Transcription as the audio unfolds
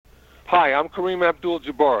Hi, I'm Kareem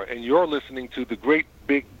Abdul-Jabbar, and you're listening to the Great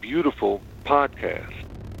Big Beautiful Podcast.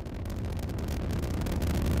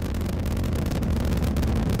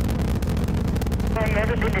 Have you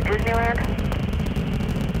ever been to Disneyland?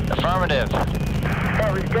 Affirmative.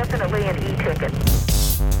 That was definitely an e-ticket.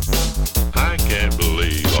 I can't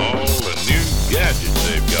believe all the new gadgets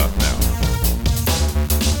they've got now.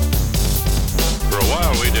 For a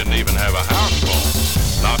while, we didn't even have a house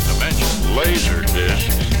phone, not to mention laser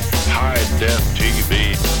discs, high-def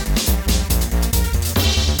TV.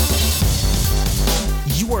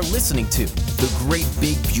 You are listening to the Great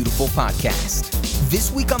Big Beautiful Podcast.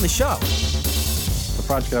 This week on the show, the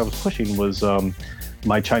project I was pushing was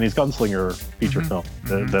my Chinese Gunslinger feature film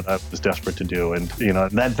that I was desperate to do, and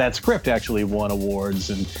that script actually won awards,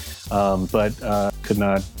 and but could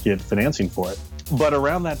not get financing for it. But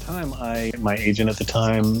around that time, my agent at the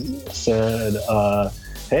time said,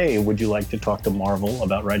 "Hey, would you like to talk to Marvel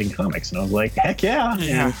about writing comics?" And I was like, "Heck yeah!"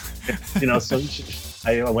 And, so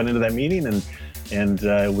I went into that meeting, and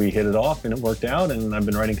we hit it off, and it worked out, and I've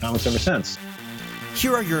been writing comics ever since.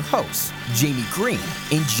 Here are your hosts, Jamie Green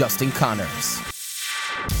and Justin Connors.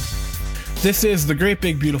 This is the Great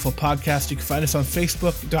Big Beautiful Podcast. You can find us on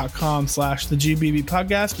Facebook.com/the GBB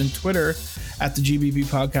Podcast and Twitter at the GBB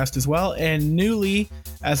Podcast as well. And newly,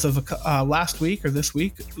 as of last week or this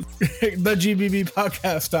week, the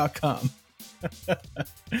GBBpodcast.com.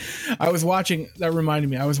 That reminded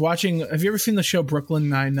me, have you ever seen the show Brooklyn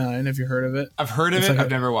Nine-Nine? Have you heard of it? I've heard of it. I've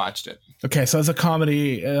never watched it. Okay, so it's a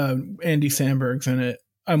comedy. Andy Samberg's in it.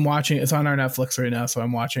 I'm watching it. It's on our Netflix right now, so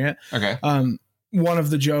I'm watching it. Okay. One of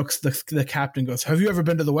the jokes, the captain goes, "Have you ever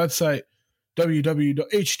been to the website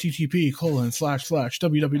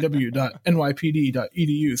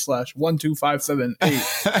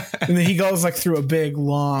www.http://www.nypd.edu/12578?" And then he goes through a big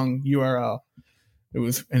long URL. It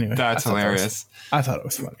was anyway. That's hilarious. I thought it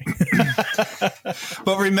was funny.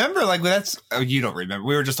 But remember, you don't remember.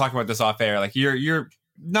 We were just talking about this off air. Like you're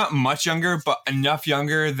not much younger, but enough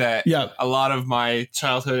younger that a lot of my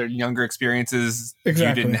childhood and younger experiences you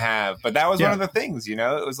didn't have. But that was one of the things. It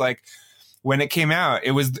was like when it came out,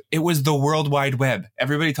 it was the World Wide Web.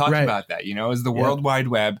 Everybody talked about that. It was the World Wide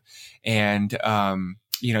Web, and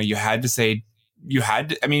you had to say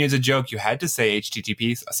I mean, it's a joke. You had to say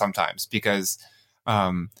HTTP sometimes because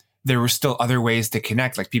there were still other ways to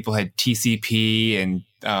connect. Like people had TCP and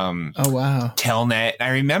Telnet. I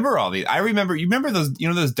remember all these. You remember those,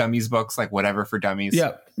 those dummies books, like Whatever for Dummies?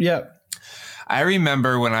 Yep. I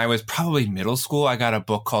remember when I was probably middle school, I got a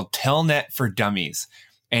book called Telnet for Dummies.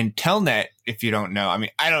 And Telnet, if you don't know, I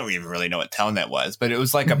mean, I don't even really know what Telnet was, but it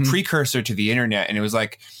was like a precursor to the internet. And it was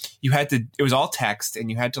like, it was all text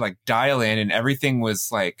and you had to like dial in, and everything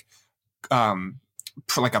was like a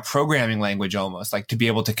programming language almost, like to be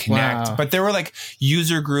able to connect. Wow. But there were like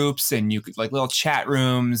user groups, and you could like little chat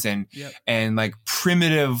rooms and like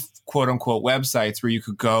primitive quote unquote websites where you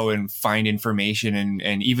could go and find information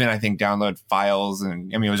and even I think download files.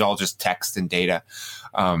 And I mean, it was all just text and data.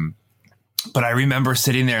 But I remember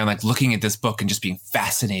sitting there and like looking at this book and just being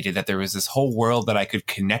fascinated that there was this whole world that I could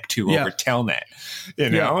connect to over Telnet.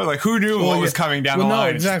 Like who knew what was coming down the line?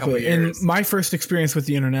 No, exactly. And my first experience with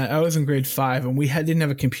the internet, I was in grade 5, and we didn't have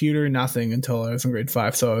a computer, nothing until I was in grade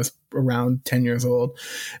 5. So I was around 10 years old,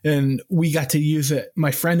 and we got to use it. My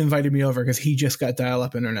friend invited me over because he just got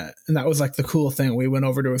dial-up internet, and that was like the cool thing. We went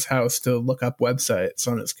over to his house to look up websites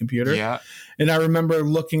on his computer. Yeah. And I remember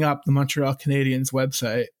looking up the Montreal Canadiens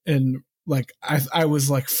website, and like I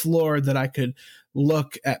was like floored that I could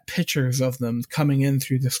look at pictures of them coming in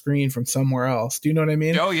through the screen from somewhere else. Do you know what I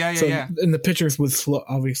mean? Oh yeah. And the pictures would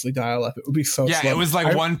obviously dial up. It would be so slow. It was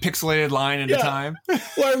like one pixelated line at a time.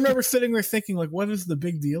 Well, I remember sitting there thinking, like, what is the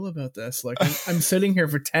big deal about this? Like, I'm sitting here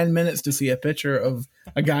for 10 minutes to see a picture of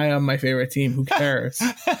a guy on my favorite team. Who cares?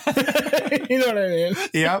 You know what I mean?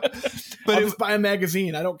 Yep. But I'll just buy a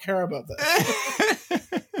magazine. I don't care about that.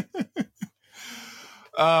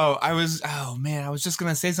 I was just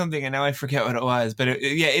going to say something and now I forget what it was, but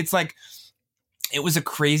it's like, it was a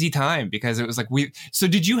crazy time because it was like, so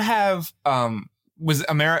did you have, was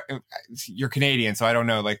America, you're Canadian, so I don't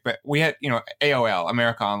know, like, but we had, AOL,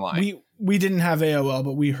 America Online. We didn't have AOL,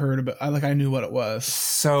 but we heard about, I knew what it was.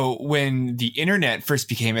 So when the internet first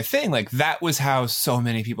became a thing, like that was how so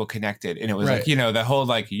many people connected. And it was like, the whole,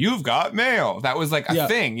 like, you've got mail. That was like a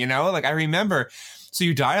thing, like I remember. So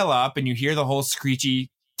you dial up and you hear the whole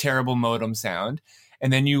screechy, terrible modem sound.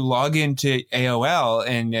 And then you log into AOL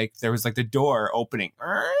and like there was like the door opening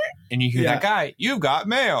and you hear that guy, you've got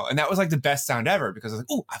mail. And that was like the best sound ever because I was like,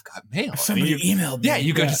 oh, I've got mail. Somebody emailed me. Yeah,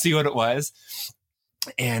 you got to see what it was.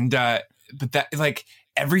 And but that, like,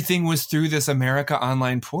 everything was through this America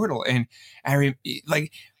Online portal. And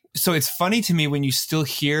so it's funny to me when you still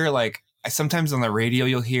hear, like, sometimes on the radio,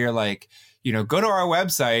 you'll hear like, go to our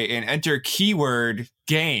website and enter keyword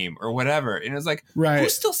game or whatever. And it's like, who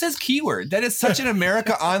still says keyword? That is such an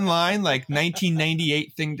America Online, like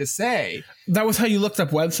 1998 thing to say. That was how you looked up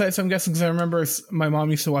websites, I'm guessing, because I remember my mom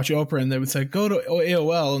used to watch Oprah and they would say, go to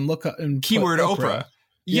AOL and look up and keyword Oprah.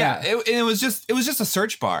 Yeah. It was just a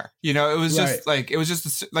search bar. It was just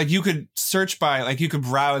like you could search by, like, you could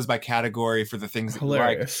browse by category for the things that you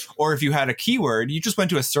like. Or if you had a keyword, you just went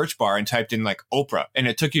to a search bar and typed in like Oprah, and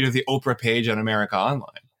it took you to the Oprah page on America Online.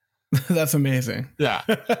 That's amazing. Yeah.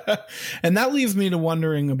 And that leaves me to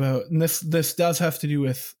wondering about, and this does have to do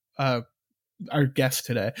with our guest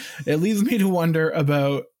today. It leads me to wonder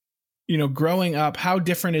about, growing up, how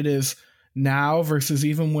different it is now versus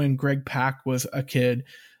even when Greg Pak was a kid.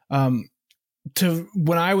 To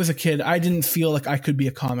when I was a kid, I didn't feel like I could be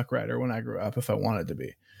a comic writer when I grew up if I wanted to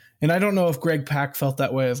be. And I don't know if Greg Pak felt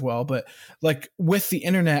that way as well, but like with the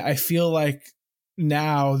internet, I feel like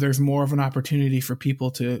now there's more of an opportunity for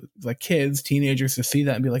people to, like, kids, teenagers, to see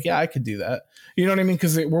that and be like, yeah, I could do that. You know what I mean?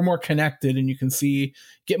 Because we're more connected and you can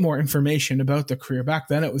get more information about the career. Back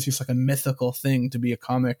then, it was just like a mythical thing to be a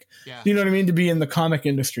comic. Yeah. You know what I mean? To be in the comic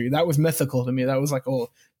industry. That was mythical to me. That was like, oh,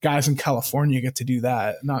 guys in California get to do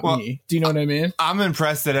that, not me. Do you know what I mean? I'm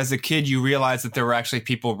impressed that as a kid, you realized that there were actually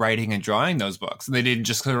people writing and drawing those books. And they didn't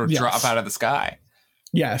just sort of drop out of the sky.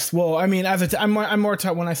 Yes. Well, I mean, I'm more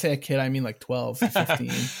taught when I say a kid, I mean like 12,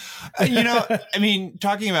 15. I mean,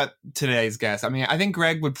 talking about today's guest, I mean, I think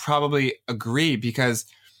Greg would probably agree because,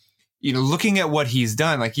 looking at what he's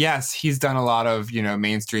done, like, yes, he's done a lot of,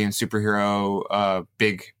 mainstream superhero,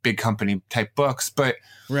 big company type books, but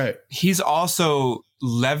he's also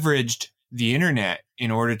leveraged the internet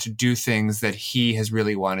in order to do things that he has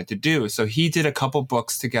really wanted to do. So he did a couple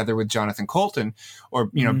books together with Jonathan Coulton, or,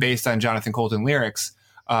 based on Jonathan Coulton lyrics,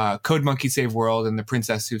 Code Monkey Save World and The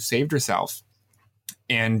Princess Who Saved Herself.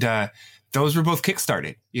 And those were both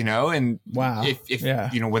Kickstarted, and wow. If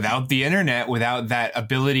without the internet, without that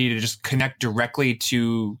ability to just connect directly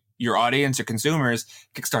to your audience or consumers,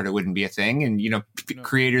 Kickstarter wouldn't be a thing. And,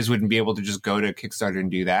 creators wouldn't be able to just go to Kickstarter and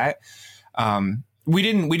do that. We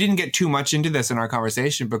didn't get too much into this in our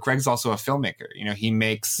conversation, but Greg's also a filmmaker. He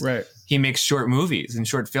makes short movies and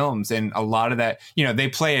short films, and a lot of that, they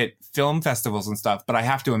play at film festivals and stuff. But I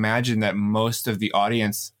have to imagine that most of the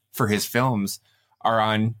audience for his films are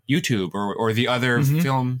on YouTube or the other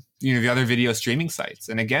film, the other video streaming sites.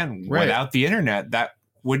 And again, without the internet, that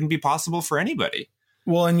wouldn't be possible for anybody.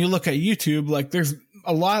 Well, and you look at YouTube, like there's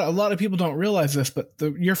a lot of people don't realize this, but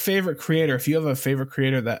your favorite creator, if you have a favorite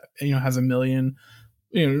creator that, has 1 million,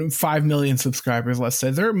 5 million subscribers, let's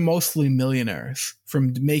say, they're mostly millionaires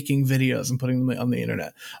from making videos and putting them on the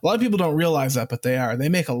internet. A lot of people don't realize that, but they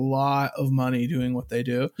make a lot of money doing what they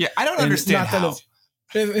do. Yeah. I don't understand how.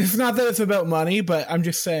 It's not that it's about money, but I'm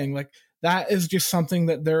just saying, like, that is just something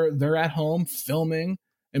that they're at home filming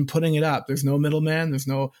and putting it up. There's no middleman. That's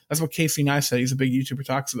what Casey Neistat, he's a big YouTuber,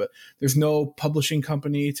 talks about. There's no publishing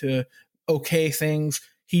company to okay things.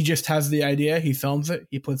 He just has the idea. He films it.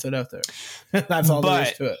 He puts it out there. That's all there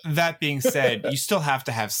is to it. That being said, you still have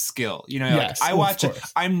to have skill. Yes, I watch it.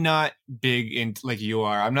 I'm not big into, like you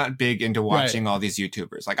are, I'm not big into watching all these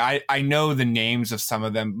YouTubers. Like I know the names of some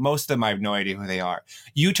of them. Most of them, I have no idea who they are.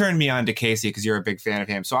 You turned me on to Casey because you're a big fan of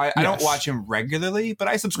him. So I don't watch him regularly, but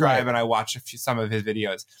I subscribe and I watch some of his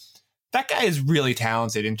videos. That guy is really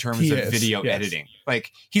talented in terms of video editing.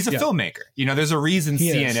 Like, he's a filmmaker. There's a reason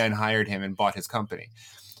CNN hired him and bought his company.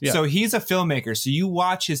 Yeah. So he's a filmmaker. So you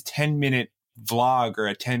watch his 10-minute vlog or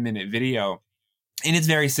a 10-minute video, and it's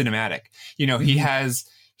very cinematic.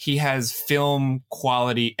 He has film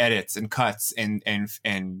quality edits and cuts and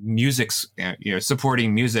music,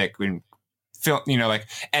 supporting music and film, like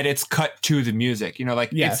edits cut to the music.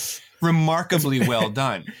 It's remarkably well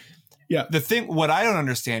done. Yeah. What I don't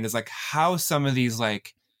understand is like how some of these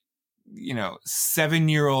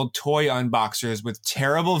 7-year-old toy unboxers with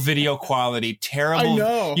terrible video quality, terrible,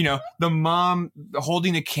 the mom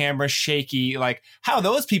holding the camera shaky, like how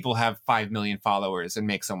those people have 5 million followers and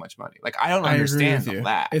make so much money. Like, I don't understand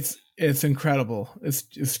that. It's incredible. It's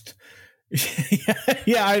just,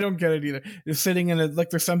 I don't get it either. Just sitting in it. Like,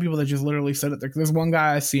 there's some people that just literally sit at there. There's one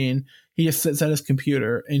guy I've seen, he just sits at his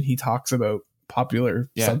computer and he talks about popular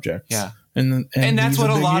subjects. Yeah. And that's what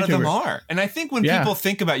a lot of them are. And I think when people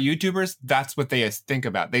think about YouTubers, that's what they think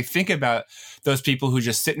about. They think about those people who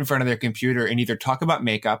just sit in front of their computer and either talk about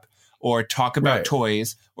makeup or talk about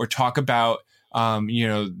toys or talk about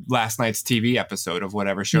last night's TV episode of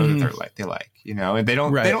whatever show that they like, and they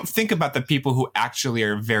don't think about the people who actually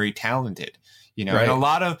are very talented, and a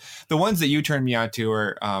lot of the ones that you turned me on to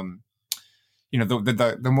are,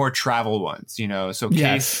 the more travel ones, so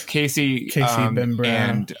Casey, Ben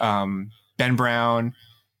Brown. and Ben Brown.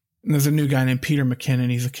 And there's a new guy named Peter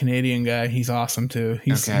McKinnon. He's a Canadian guy. He's awesome too.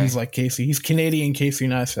 He's like Casey. He's Canadian Casey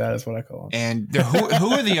Neistat is what I call him. And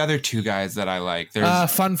who are the other two guys that I like?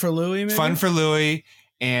 There's Fun for Louie, maybe? Fun for Louie,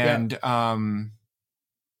 and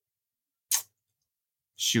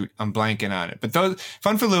shoot, I'm blanking on it. But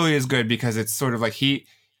Fun for Louie is good because it's sort of like he's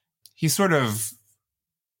sort of,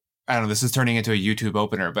 I don't know, this is turning into a YouTube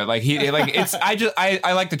opener, but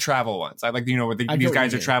I like the travel ones. I like, where these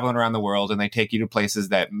guys are traveling around the world and they take you to places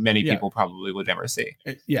that many people probably would never see.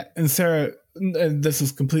 Yeah. And Sarah, this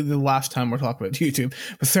is completely the last time we're talking about YouTube,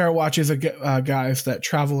 but Sarah watches guys that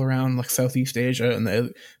travel around like Southeast Asia and they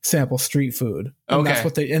sample street food. And that's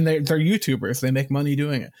what they're YouTubers. They make money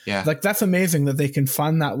doing it. Yeah. Like, that's amazing that they can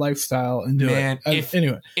fund that lifestyle and do it.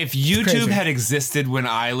 Anyway, if YouTube had existed when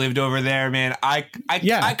I lived over there, man, I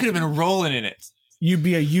could have been rolling in it. You'd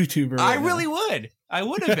be a YouTuber. I really would. I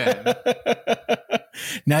would have been.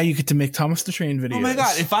 Now you get to make Thomas the Train videos. Oh my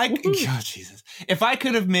God. If I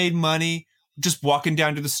could have made money just walking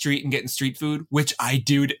down to the street and getting street food, which I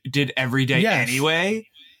did every day anyway.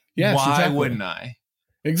 Yes, why wouldn't I?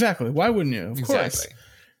 Exactly. Why wouldn't you? Of course.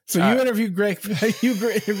 So you interviewed Greg. You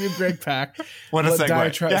interviewed Greg Pak. What a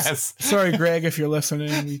segue! Yes. Sorry, Greg, if you're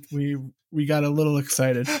listening. We got a little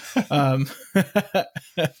excited. And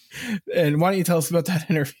why don't you tell us about that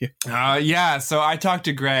interview? So I talked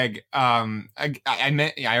to Greg. I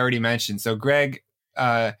already mentioned. So Greg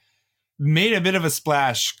made a bit of a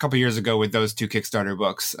splash a couple years ago with those two Kickstarter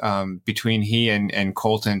books. Between he and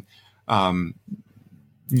Coulton,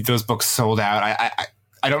 those books sold out.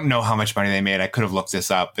 I don't know how much money they made. I could have looked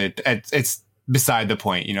this up. It's beside the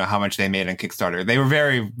point, how much they made on Kickstarter. They were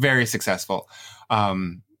very, very successful.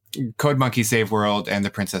 Code Monkey Save World and The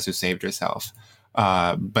Princess Who Saved Herself.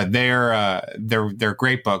 But they're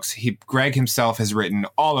great books. Greg himself has written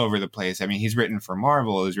all over the place. I mean, he's written for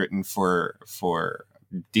Marvel. He's written for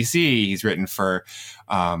DC. He's written for,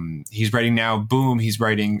 he's writing now Boom. He's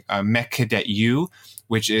writing Mech Cadet Yu,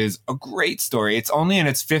 which is a great story. It's only in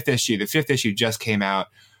its 5th issue. The 5th issue just came out.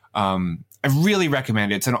 I really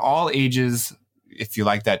recommend it. It's an all ages, if you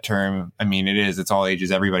like that term. I mean, it is. It's all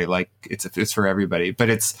ages. Everybody it's for everybody. But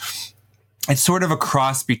it's sort of a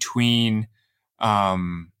cross between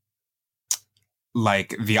like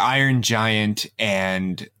the Iron Giant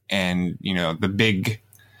and the big.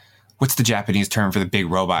 What's the Japanese term for the big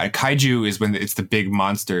robot? Kaiju is when it's the big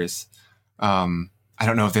monsters. I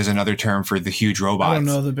don't know if there's another term for the huge robots. I don't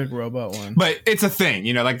know the big robot one, but it's a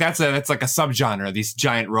thing. Like that's like a subgenre. These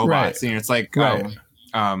giant robots. Right. It's like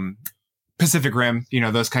Pacific Rim.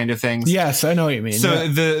 Those kind of things. Yes, I know what you mean. So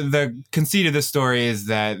the conceit of the story is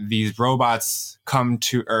that these robots come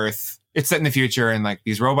to Earth. It's set in the future, and like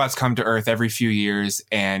these robots come to Earth every few years,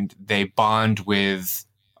 and they bond with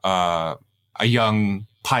a young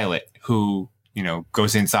pilot who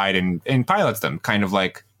goes inside and pilots them, kind of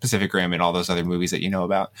like Pacific Rim and all those other movies that you know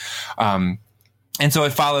about. And so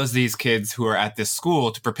it follows these kids who are at this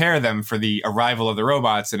school to prepare them for the arrival of the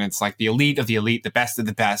robots. And it's like the elite of the elite, the best of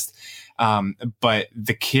the best. But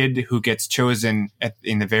the kid who gets chosen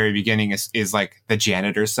in the very beginning is like the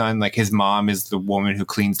janitor's son. Like his mom is the woman who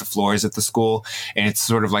cleans the floors at the school. And it's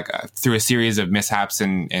sort of like through a series of mishaps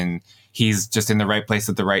and he's just in the right place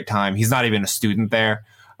at the right time. He's not even a student there.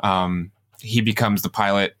 He becomes the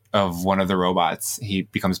pilot of one of the robots. He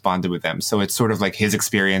becomes bonded with them. So it's sort of like his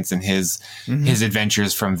experience and his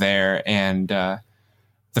adventures from there. And the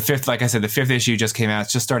 5th issue just came out.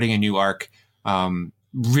 It's just starting a new arc.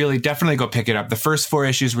 Really, definitely go pick it up. The first 4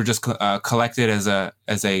 issues were just collected as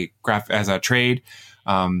a trade.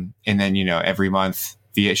 And then, every month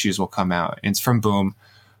the issues will come out. And it's from Boom.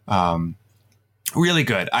 Really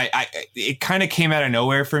good. It kind of came out of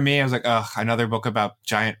nowhere for me. I was like, oh, another book about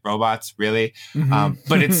giant robots, really?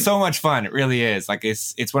 But it's so much fun. It really is. Like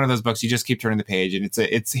it's one of those books you just keep turning the page, and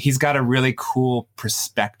he's got a really cool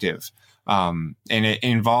perspective. And it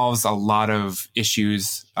involves a lot of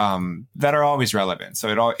issues that are always relevant.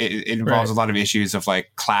 So it involves a lot of issues of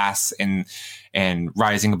like class and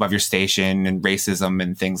rising above your station and racism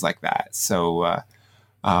and things like that. So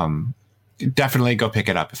definitely go pick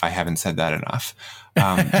it up if I haven't said that enough.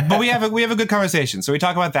 But we have a good conversation. So we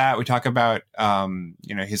talk about that. We talk about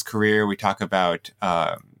his career. We talk about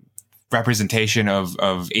representation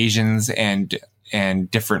of Asians and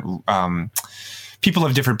different people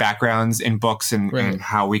of different backgrounds in books and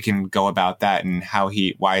how we can go about that and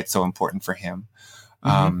why it's so important for him.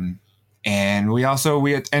 And we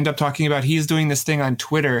end up talking about, he's doing this thing on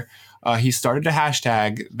Twitter. He started a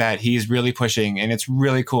hashtag that he's really pushing, and it's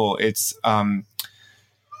really cool. It's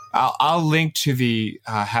I'll link to the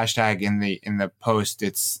hashtag in the post.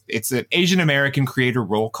 It's an Asian American creator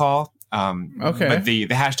roll call. But the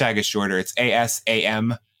hashtag is shorter. It's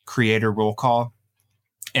ASAM creator roll call.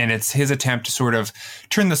 And it's his attempt to sort of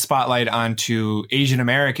turn the spotlight onto Asian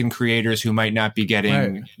American creators who might not be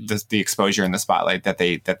getting the exposure and the spotlight that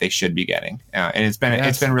they should be getting. And it's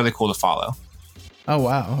been really cool to follow. Oh,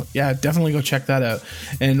 wow. Yeah, definitely go check that out.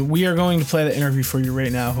 And we are going to play the interview for you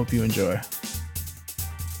right now. Hope you enjoy.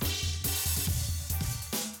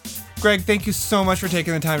 Greg, thank you so much for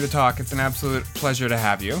taking the time to talk. It's an absolute pleasure to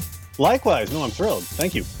have you. Likewise. No, I'm thrilled.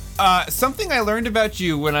 Thank you. Something I learned about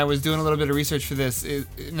you when I was doing a little bit of research for this,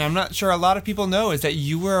 and I'm not sure a lot of people know, is that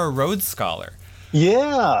you were a Rhodes Scholar. Yeah,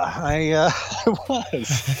 I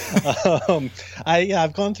was.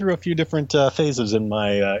 I've gone through a few different phases in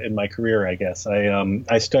my career, I guess.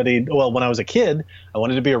 I studied, well, when I was a kid, I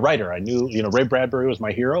wanted to be a writer. I knew, Ray Bradbury was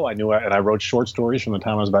my hero. And I wrote short stories from the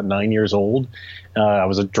time I was about 9 years old. I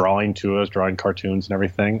was drawing cartoons and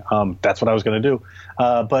everything. That's what I was going to do.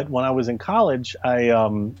 But when I was in college,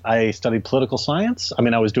 I studied political science. I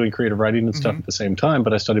mean, I was doing creative writing and stuff at the same time,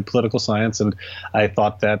 but I studied political science, and I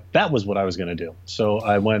thought that was what I was going to do. So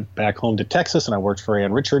I went back home to Texas, and I worked for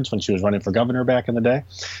Ann Richards when she was running for governor back in the day.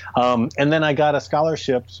 And then I got a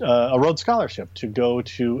scholarship, a Rhodes Scholarship, to go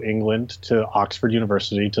to England, to Oxford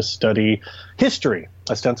University, to study history,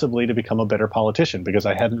 ostensibly to become a better politician, because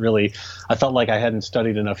I felt like I hadn't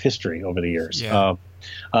studied enough history over the years. Yeah.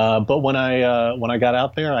 But when I got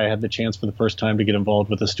out there, I had the chance for the first time to get involved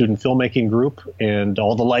with a student filmmaking group, and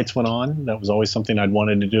all the lights went on. That was always something I'd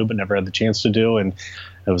wanted to do, but never had the chance to do. And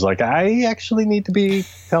it was like, I actually need to be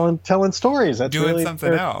telling stories. That's doing really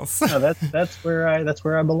something else. That's where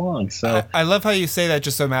I belong. So I love how you say that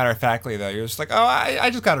just so matter of factly, though. You're just like, oh,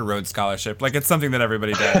 I just got a Rhodes Scholarship. Like, it's something that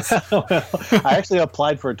everybody does. Well, I actually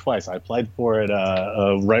applied for it twice. I applied for it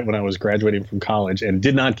right when I was graduating from college and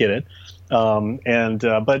did not get it. But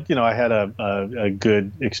I had a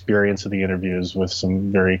good experience of the interviews with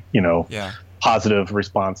some very positive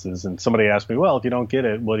responses. And somebody asked me, well, if you don't get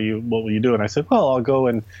it, what will you do? And I said, well, I'll go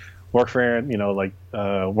and work for Ann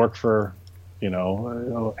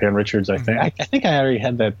Richards. I think. I think I already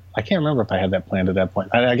had that. I can't remember if I had that planned at that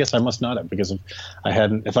point. I guess I must not have, because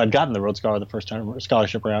if I'd gotten the Rhodes Scholar the first time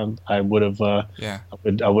scholarship round, I would have. I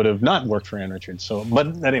would have not worked for Ann Richards. So,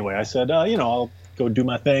 but anyway, I said, I'll go do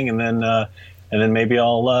my thing, and then maybe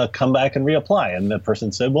I'll come back and reapply. And the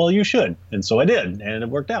person said, well, you should. And so I did, and it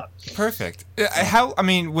worked out. Perfect.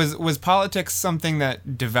 Was politics something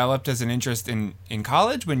that developed as an interest in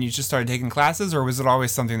college when you just started taking classes, or was it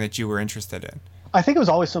always something that you were interested in? I think it was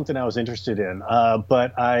always something I was interested in.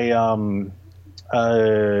 But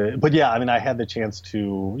yeah, I had the chance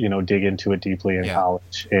to, dig into it deeply in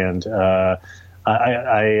college. And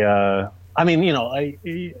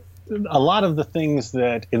a lot of the things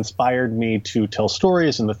that inspired me to tell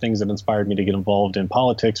stories and the things that inspired me to get involved in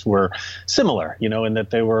politics were similar, in that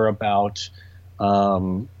they were about,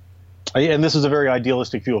 and this is a very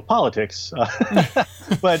idealistic view of politics,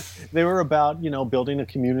 but they were about, building a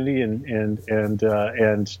community and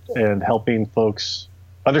helping folks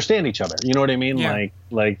understand each other. You know what I mean? Yeah.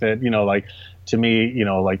 Like that, to me,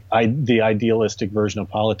 the idealistic version of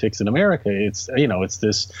politics in America, it's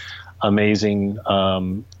this amazing,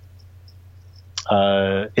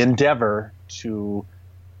 endeavor to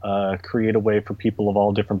create a way for people of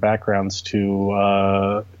all different backgrounds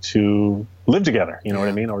to live together. You know what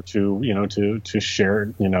I mean, or to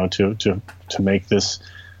share, to make this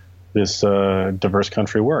diverse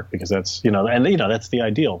country work, because that's that's the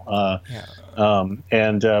ideal.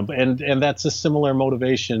 And that's a similar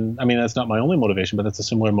motivation. I mean, that's not my only motivation, but that's a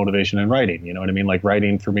similar motivation in writing. You know what I mean? Like,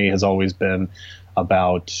 writing for me has always been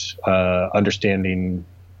about understanding,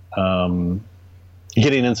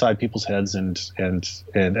 getting inside people's heads and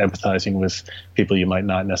empathizing with people you might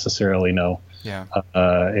not necessarily know. Yeah.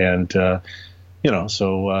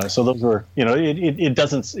 So those were,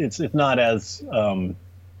 it's not as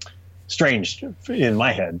strange in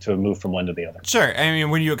my head to move from one to the other. Sure. I mean,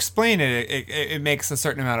 when you explain it makes a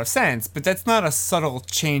certain amount of sense, but that's not a subtle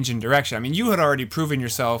change in direction. I mean, you had already proven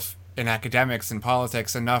yourself in academics and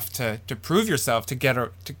politics enough to prove yourself to get a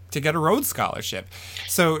Rhodes Scholarship.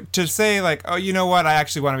 So to say, like, oh, you know what, I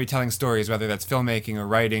actually want to be telling stories, whether that's filmmaking or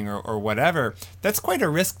writing or whatever, that's quite a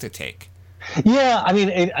risk to take. Yeah, I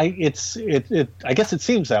mean, I guess it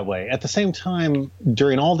seems that way. At the same time,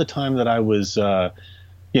 during all the time that I was,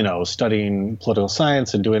 studying political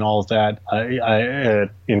science and doing all of that,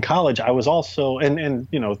 in college, I was also, and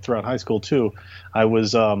throughout high school too, I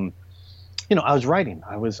was, I was writing.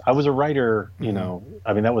 I was a writer.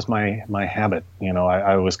 I mean, that was my habit.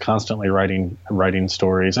 I was constantly writing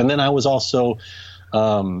stories, and then I was also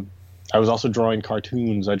drawing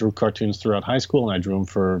cartoons. I drew cartoons throughout high school, and I drew them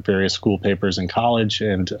for various school papers in college.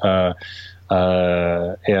 And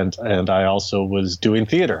I also was doing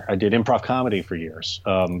theater. I did improv comedy for years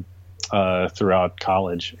throughout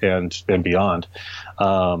college and beyond.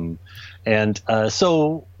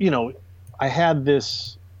 So I had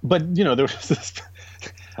this, but there was this.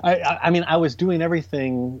 I mean, I was doing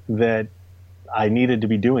everything that I needed to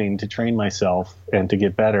be doing to train myself and to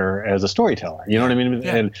get better as a storyteller. You know what I mean?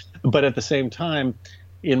 Yeah. But at the same time,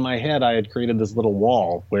 in my head, I had created this little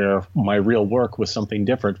wall where my real work was something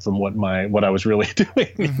different from what I was really doing.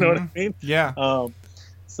 You know what I mean? Yeah. But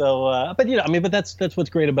that's what's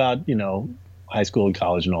great about high school and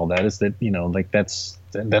college and all that, is that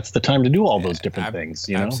that's the time to do all those different things.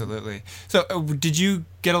 Absolutely. So, did you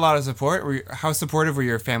get a lot of support? How supportive were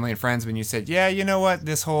your family and friends when you said, "Yeah, you know what,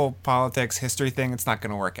 this whole politics history thing, it's not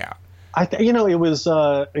going to work out"? It was.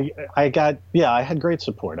 I had great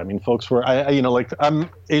support. I mean, folks were. I'm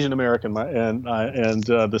Asian American, and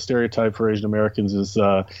the stereotype for Asian Americans is,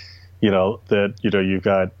 that you've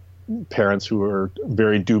got parents who are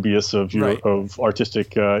very dubious of of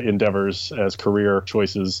artistic endeavors as career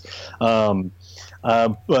choices. But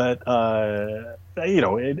I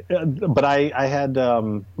had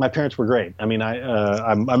my parents were great. I mean,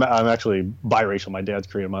 I'm actually biracial. My dad's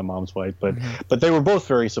Korean, my mom's white, but they were both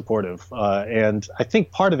very supportive. And I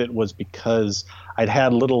think part of it was because I'd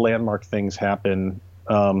had little landmark things happen,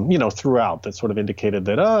 throughout that sort of indicated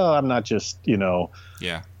that I'm not just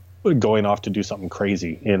going off to do something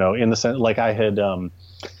crazy. In the sense, like I had.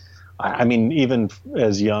 I mean, even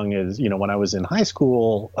as young as, when I was in high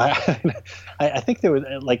school, I think there was,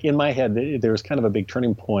 like, in my head, there was kind of a big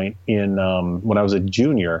turning point in when I was a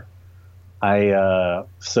junior. I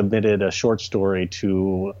submitted a short story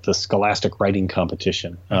to the Scholastic writing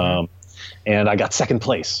competition. And I got second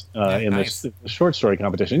place in this short story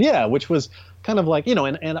competition. Yeah, which was kind of like,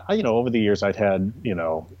 over the years I'd had,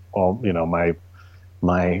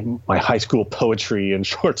 my high school poetry and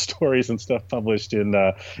short stories and stuff published in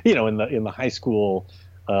in the high school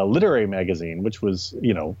literary magazine, which was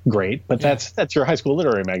great, but that's your high school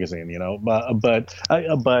literary magazine, but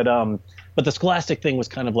the Scholastic thing was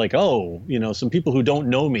kind of like, some people who don't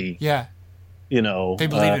know me, they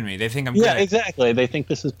believe in me, they think I'm good. Yeah, exactly, they think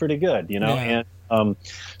this is pretty good, and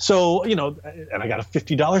so and I got a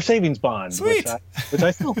 $50 savings bond, Sweet. which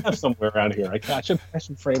I still have somewhere around here. I should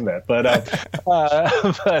frame that, but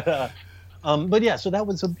yeah. So that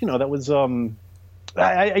was so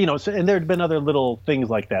and there had been other little things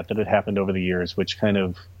like that had happened over the years, which kind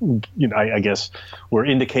of I guess were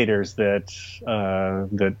indicators that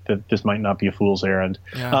that this might not be a fool's errand.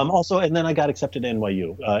 Yeah. Also, and then I got accepted to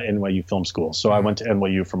NYU Film School, so I went to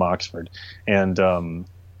NYU from Oxford, and so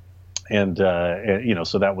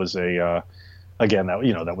that was that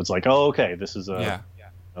was like, okay, this is a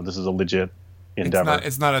legit endeavor.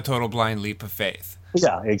 It's not a total blind leap of faith.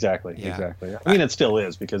 Yeah, exactly. I mean, it still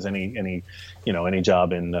is, because any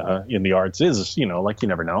job in the arts is, like, you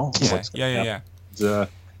never know.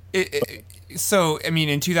 So, I mean,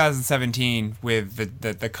 in 2017, with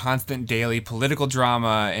the constant daily political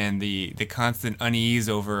drama and the constant unease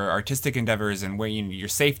over artistic endeavors and where your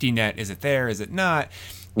safety net, is it there, is it not?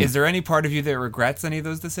 Is there any part of you that regrets any of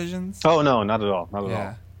those decisions? Oh, no, not at all. Not at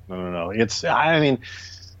all. No. It's, I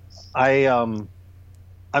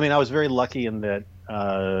was very lucky in that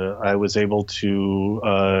I was able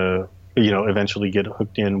to, eventually get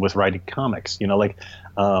hooked in with writing comics. And I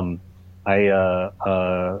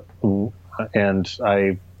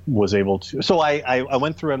was able to. So I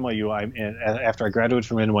went through NYU. And after I graduated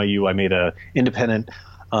from NYU, I made a independent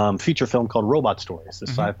feature film called Robot Stories,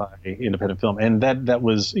 this sci-fi independent film, and that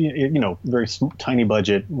was very tiny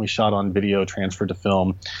budget. We shot on video, transferred to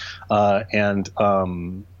film, the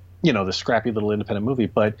scrappy little independent movie,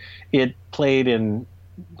 but it played in,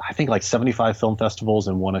 I think, like 75 film festivals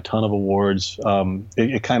and won a ton of awards.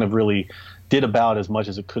 It kind of really did about as much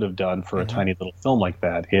as it could have done for a tiny little film like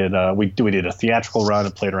that. We did a theatrical run.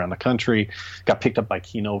 It played around the country, got picked up by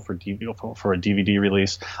Kino for a DVD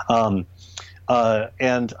release. But I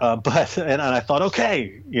thought,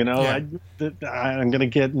 okay, I'm gonna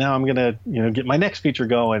get my next feature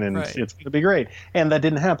going, and it's gonna be great. And that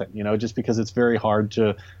didn't happen, just because it's very hard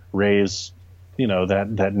to raise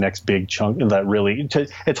that next big chunk that really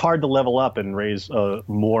it's hard to level up and raise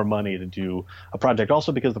more money to do a project.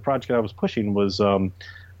 Also because the project I was pushing was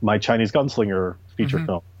my Chinese gunslinger feature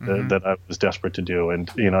film that I was desperate to do, and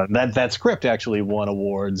that script actually won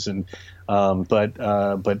awards, and but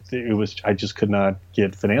it was, I just could not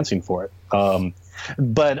get financing for it.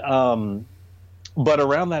 But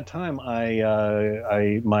around that time, my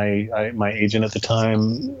agent at the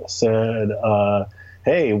time said,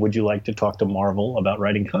 "Hey, would you like to talk to Marvel about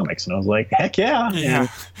writing comics?" And I was like, "Heck yeah!"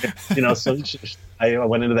 And, so I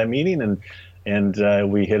went into that meeting and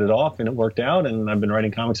we hit it off, and it worked out, and I've been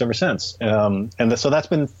writing comics ever since. So that's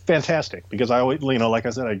been fantastic because I always, like I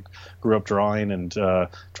said, I grew up drawing and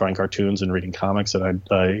drawing cartoons and reading comics, and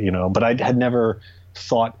but I had never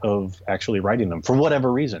thought of actually writing them for whatever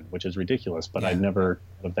reason, which is ridiculous. But I'd never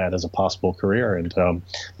thought of that as a possible career, and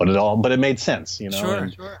but it made sense, Sure.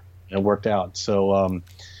 It worked out. So,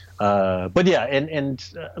 but yeah,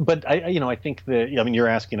 but I think that, you're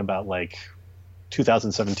asking about like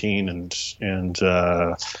 2017 and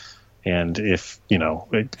if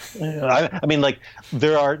like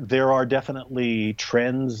there are definitely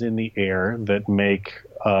trends in the air that make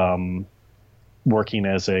working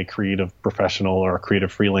as a creative professional or a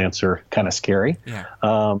creative freelancer kind of scary.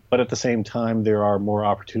 But at the same time, there are more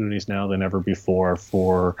opportunities now than ever before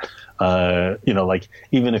for like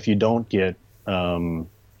even if you don't get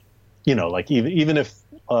like even if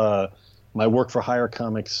my work for hire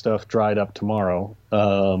comic stuff dried up tomorrow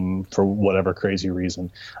for whatever crazy reason.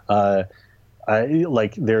 There's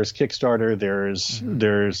Kickstarter,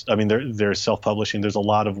 there's self-publishing. There's a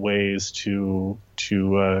lot of ways to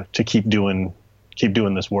keep doing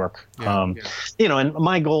this work. And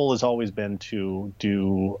my goal has always been to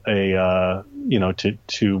do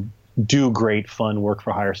to do great fun work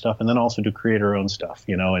for hire stuff, and then also do creator owned stuff,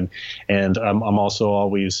 and I'm also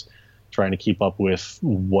always trying to keep up with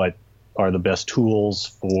what are the best tools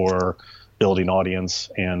for building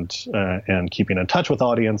audience and keeping in touch with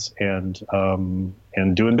audience and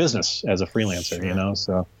doing business as a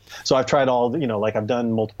freelancer. So I've tried all, like I've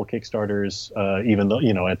done multiple Kickstarters, even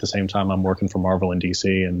though, at the same time I'm working for Marvel and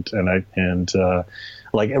DC and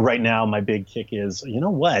like right now my big kick is,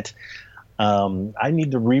 I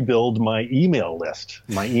need to rebuild my email list,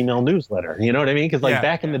 my email newsletter. You know what I mean? Because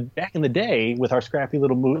back in the day with our scrappy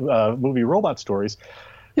little movie Robot Stories,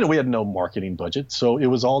 we had no marketing budget, so it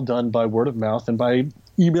was all done by word of mouth and by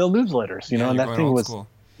email newsletters. And that thing was school.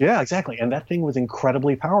 Yeah, exactly. And that thing was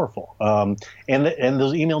incredibly powerful. And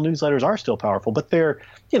those email newsletters are still powerful, but they're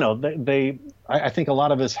I think a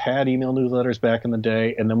lot of us had email newsletters back in the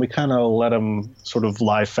day, and then we kind of let them sort of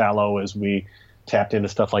lie fallow as we tapped into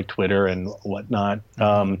stuff like Twitter and whatnot.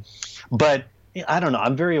 But I don't know.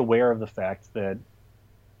 I'm very aware of the fact that,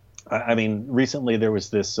 recently there was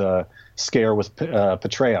this scare with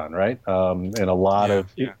Patreon, right? And a lot of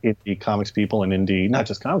indie comics people and not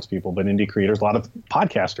just comics people, but indie creators, a lot of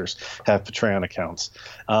podcasters have Patreon accounts.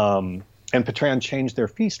 And Patreon changed their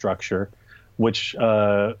fee structure, which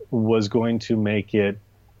was going to make it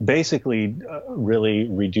basically really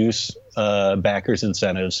reduce backers'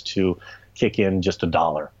 incentives to kick in just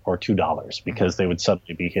 $1 or $2 because they would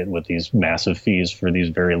suddenly be hit with these massive fees for these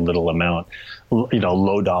very little amount,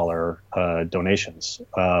 low dollar donations.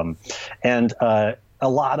 And a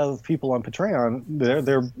lot of people on Patreon,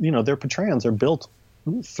 their Patreons are built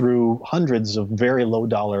through hundreds of very low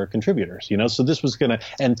dollar contributors, so this was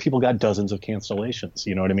and people got dozens of cancellations,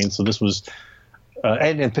 you know what I mean? So this was,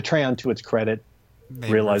 and Patreon, to its credit,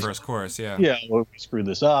 realized reverse course, we screwed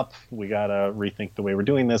this up. We gotta rethink the way we're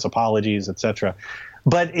doing this. Apologies, etc.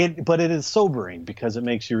 But it is sobering because it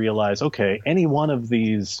makes you realize, okay, any one of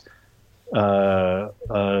these tools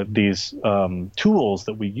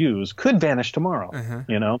that we use could vanish tomorrow.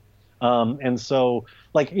 And so,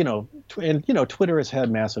 Twitter has had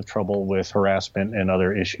massive trouble with harassment and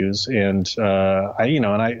other issues, and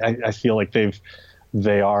I feel like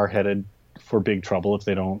they are headed for big trouble if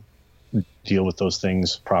they don't deal with those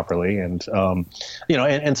things properly. And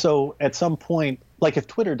so at some point, like if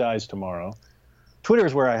Twitter dies tomorrow, Twitter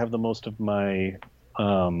is where I have the most of my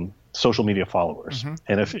social media followers.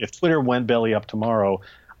 And if Twitter went belly up tomorrow,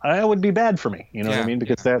 it would be bad for me. You know what I mean?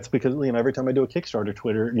 Because every time I do a Kickstarter,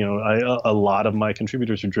 Twitter, a lot of my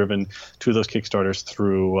contributors are driven to those Kickstarters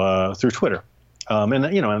through Twitter.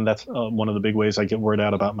 And that's one of the big ways I get word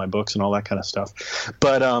out about my books and all that kind of stuff.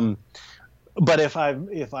 But if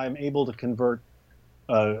I'm able to convert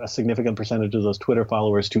a significant percentage of those Twitter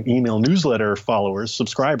followers to email newsletter followers,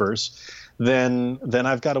 subscribers, then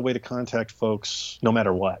I've got a way to contact folks no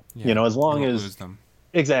matter what. As long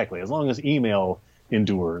as email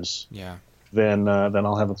endures. then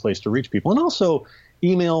I'll have a place to reach people. And also,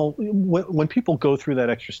 email, when people go through that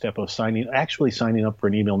extra step of actually signing up for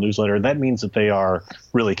an email newsletter, that means that they are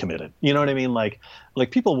really committed. You know what I mean? Like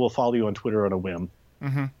people will follow you on Twitter on a whim,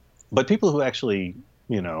 but people who actually,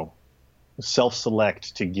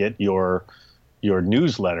 self-select to get your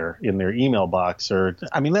newsletter in their email box, it's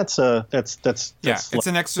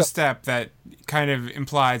an extra step that kind of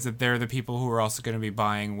implies that they're the people who are also going to be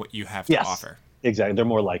buying what you have to offer. Exactly. They're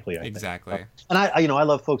more likely, I think. Exactly. And I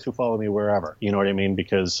love folks who follow me wherever, you know what I mean?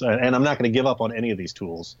 Because, and I'm not going to give up on any of these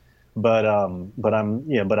tools, but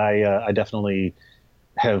I definitely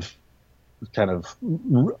have kind of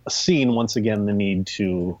seen once again the need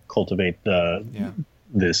to cultivate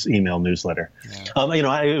this email newsletter. Yeah.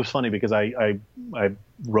 It was funny because I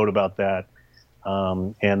wrote about that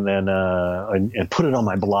and then and put it on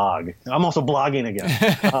my blog. I'm also blogging again.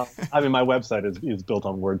 My website is built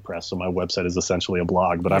on WordPress, so my website is essentially a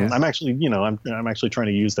blog. But I'm actually I'm actually trying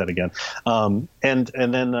to use that again. And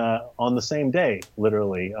then on the same day,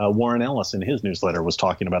 literally, Warren Ellis in his newsletter was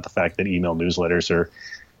talking about the fact that email newsletters are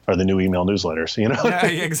the new email newsletters. Yeah,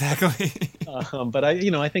 exactly. But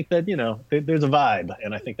I think that there's a vibe,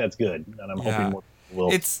 and I think that's good, and I'm hoping more will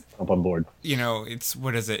jump on board.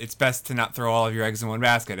 It's best to not throw all of your eggs in one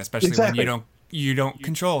basket, especially when you don't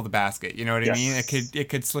control the basket. You know what I mean? It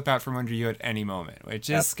could slip out from under you at any moment, which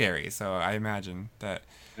is scary. So I imagine that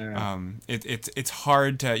it's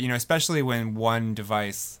hard to, especially when one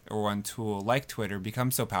device or one tool like Twitter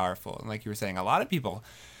becomes so powerful. And like you were saying, a lot of people,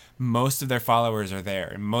 most of their followers are there,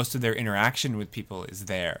 and most of their interaction with people is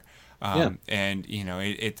there. And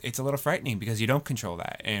it's a little frightening because you don't control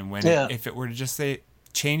that. And when if it were to just say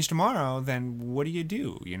change tomorrow, then what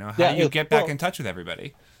do? How do you get back in touch with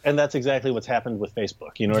everybody? And that's exactly what's happened with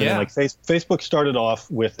Facebook. You know what I mean? Like Facebook started off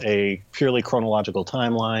with a purely chronological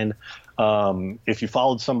timeline. If you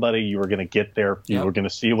followed somebody, you were going to get there. You were going to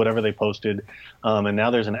see whatever they posted. And now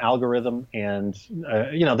there's an algorithm. And,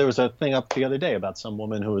 there was a thing up the other day about some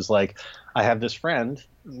woman who was like, I have this friend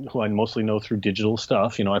who I mostly know through digital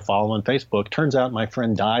stuff. I follow on Facebook. Turns out my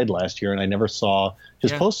friend died last year and I never saw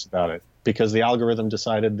his posts about it because the algorithm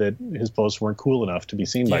decided that his posts weren't cool enough to be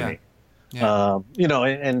seen by me. Yeah.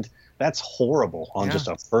 And that's horrible on just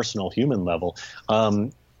a personal human level.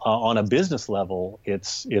 On a business level,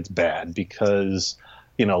 it's bad because,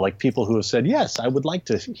 like people who have said, yes, I would like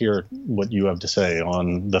to hear what you have to say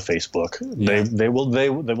on the Facebook. Yeah. They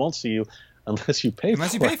won't see you unless you pay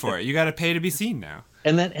for it. You got to pay to be seen now.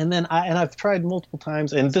 And then I've tried multiple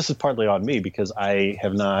times, and this is partly on me because I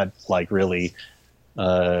have not really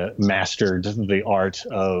mastered the art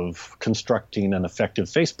of constructing an effective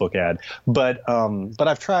Facebook ad. But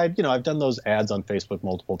I've tried, I've done those ads on Facebook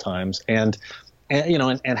multiple times, and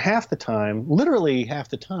half the time, literally half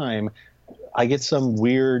the time, I get some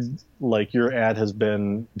weird, like, your ad has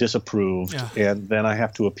been disapproved, and then I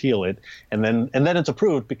have to appeal it, and then it's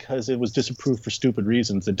approved because it was disapproved for stupid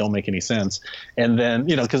reasons that don't make any sense, and then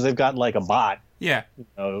because they've got like a bot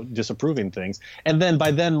disapproving things, and then by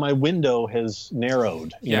then my window has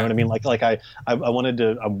narrowed. You know what I mean? Like I wanted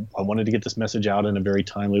to get this message out in a very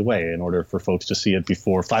timely way in order for folks to see it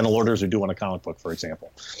before final orders are due on a comic book, for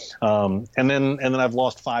example. And then I've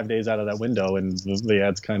lost 5 days out of that window, and the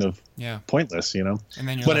ad's kind of pointless. And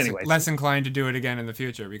then you're less inclined to do it again in the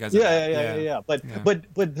future because of that.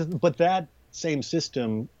 But that same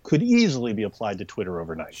system could easily be applied to Twitter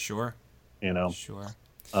overnight. Sure. Sure.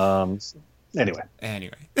 Anyway.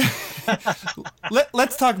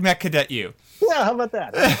 Let's talk Mech Cadet Yu. Yeah, how about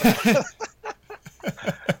that?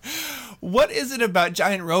 What is it about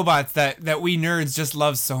giant robots that we nerds just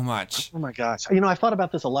love so much? Oh my gosh. I thought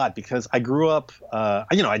about this a lot because I grew up,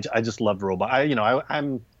 I just loved robots.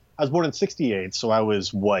 I was born in '68, so I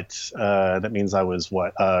was that means I was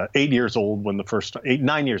 9 years old when the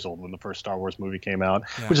first Star Wars movie came out,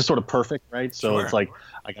 which is sort of perfect, right? So It's like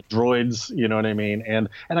I got droids, you know what I mean? And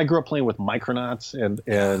I grew up playing with Micronauts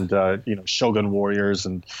and Shogun Warriors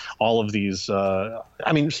and all of these. So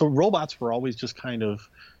robots were always just kind of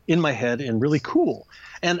in my head and really cool.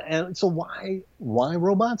 And so why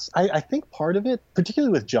robots? I think part of it,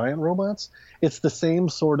 particularly with giant robots, it's the same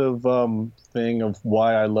sort of thing of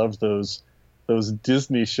why I loved those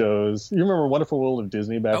Disney shows. You remember Wonderful World of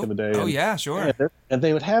Disney back in the day? Yeah, sure. And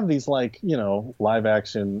they would have these live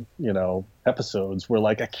action, episodes where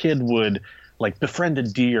like a kid would like befriend a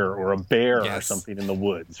deer or a bear or something in the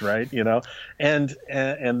woods, right? And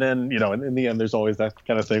then in the end, there's always that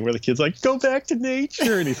kind of thing where the kid's like, "Go back to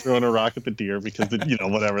nature," and he's throwing a rock at the deer because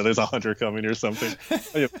whatever, there's a hunter coming or something.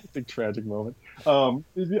 Big tragic moment.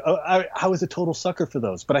 I was a total sucker for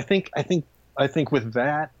those, but I think with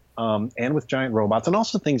that and with giant robots, and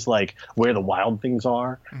also things like Where the Wild Things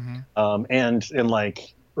Are, and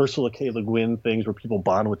like Ursula K. Le Guin things where people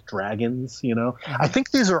bond with dragons. You know, I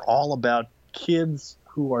think these are all about kids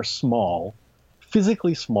who are small,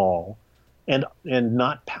 physically small, and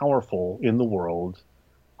not powerful in the world.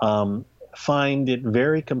 Find it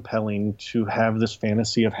very compelling to have this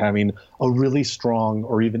fantasy of having a really strong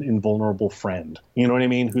or even invulnerable friend. You know what I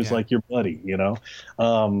mean? Who's like your buddy, you know?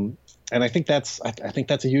 And I think that's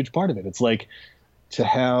a huge part of it. It's like to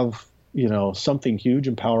have, you know, something huge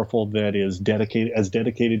and powerful that is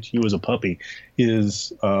dedicated to you as a puppy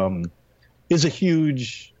is a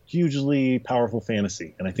hugely powerful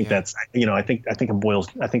fantasy. And I think that's, you know, I think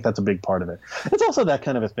that's a big part of it. It's also that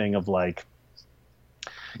kind of a thing of like,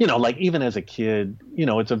 you know, like even as a kid, you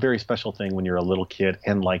know, it's a very special thing when you're a little kid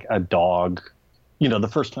and like a dog, you know, the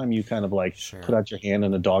first time you kind of like put out your hand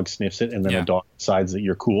and a dog sniffs it and then the dog decides that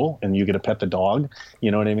you're cool and you get to pet the dog.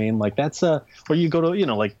 You know what I mean? Like that's where you go to, you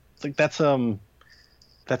know, like that's a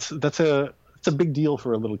big deal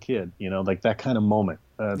for a little kid, you know, like that kind of moment,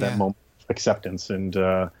 that moment of acceptance and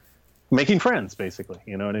making friends basically,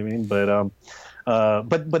 you know what I mean? But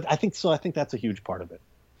I think that's a huge part of it.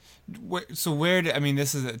 So I mean,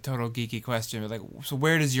 this is a total geeky question, but like, so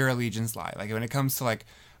where does your allegiance lie? Like when it comes to like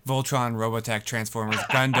Voltron, Robotech, Transformers,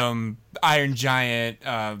 Gundam, Iron Giant,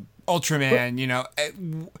 Ultraman, you know,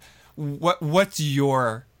 what's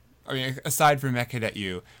your, I mean, aside from Mech Cadet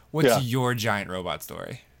Yu, what's your giant robot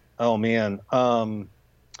story? Oh man. Well,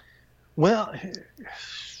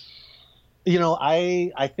 you know,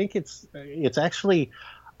 I think it's actually,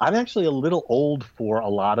 I'm actually a little old for a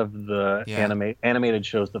lot of the animated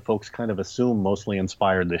shows that folks kind of assume mostly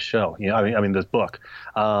inspired this show. You know, I mean this book.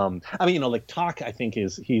 I mean, you know, like Tak, I think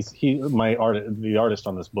the artist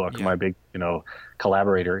on this book, my big, you know,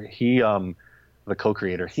 collaborator. He, the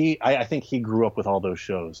co-creator. I think he grew up with all those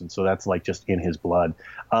shows, and so that's like just in his blood.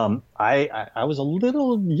 I was a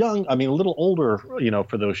little young. I mean, a little older, you know,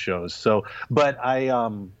 for those shows. So, but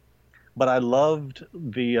I loved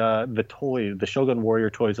the toy, the Shogun Warrior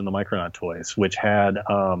toys and the Micronaut toys, which had,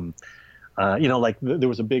 you know, like there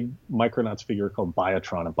was a big Micronauts figure called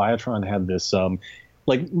Biotron, and Biotron had this,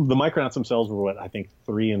 like the Micronauts themselves were what I think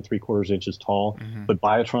 3 3/4 inches tall, but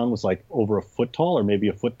Biotron was like over a foot tall or maybe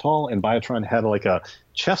a foot tall, and Biotron had like a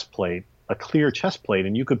chest plate, a clear chest plate,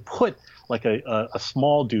 and you could put like a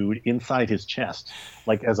small dude inside his chest,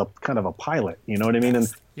 like as a kind of a pilot, you know what I mean?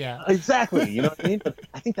 And exactly, you know what I mean? But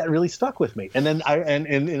I think that really stuck with me. And then and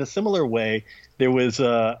in a similar way, there was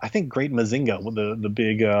I think Great Mazinga, the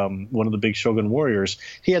big one of the big Shogun warriors.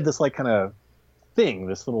 He had this like kind of thing,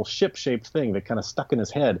 this little ship-shaped thing that kind of stuck in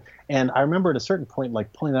his head. And I remember at a certain point,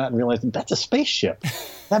 like pulling it out and realizing that's a spaceship.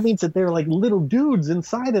 That means that they're like little dudes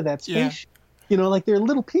inside of that spaceship. You know, like they're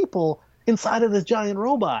little people inside of this giant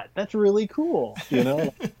robot. That's really cool, you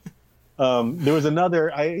know. There was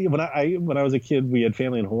another. When I was a kid, we had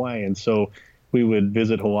family in Hawaii, and so we would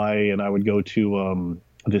visit Hawaii, and I would go to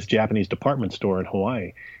this Japanese department store in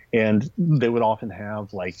Hawaii, and they would often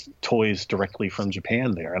have like toys directly from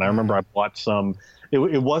Japan there. And I remember I bought some.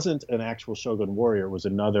 It wasn't an actual Shogun Warrior. It was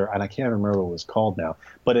another, and I can't remember what it was called now.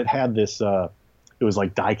 But it had this. It was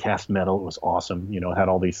like die-cast metal. It was awesome. You know, it had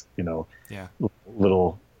all these, you know,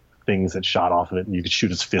 little things that shot off of it, and you could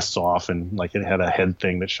shoot his fists off, and like it had a head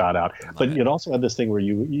thing that shot out. But it also had this thing where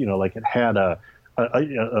you know, like it had a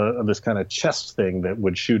this kind of chest thing that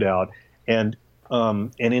would shoot out, and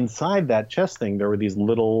inside that chest thing there were these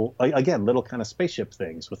little kind of spaceship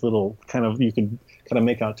things with little kind of, you could kind of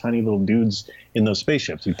make out tiny little dudes in those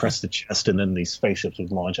spaceships. You press the chest and then these spaceships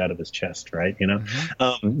would launch out of his chest, right? You know,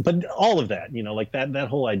 but all of that, you know, like that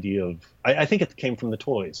whole idea of, I think it came from the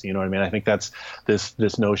toys. You know what I mean? I think that's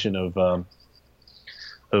this notion of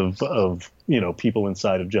you know, people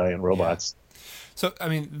inside of giant robots. So I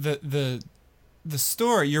mean the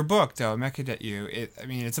story, your book though, Mech Cadet Yu,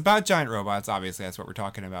 it's about giant robots, obviously that's what we're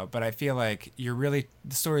talking about, but I feel like the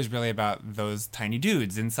story is really about those tiny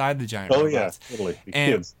dudes inside the giant robots. Yeah, totally.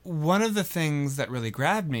 And kids. One of the things that really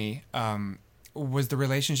grabbed me was the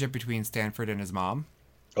relationship between Stanford and his mom.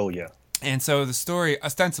 Oh yeah. And so the story,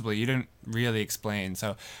 ostensibly, you didn't really explain.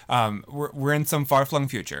 So we're in some far-flung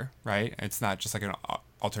future, right? It's not just like an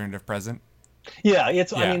alternative present. Yeah, I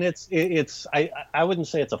mean, it's. I wouldn't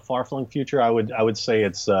say it's a far-flung future. I would say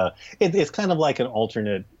it's kind of like an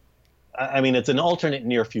alternate. I mean, it's an alternate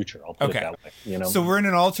near future. I'll put it that way. You know. So we're in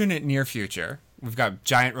an alternate near future. We've got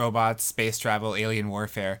giant robots, space travel, alien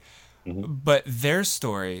warfare. But their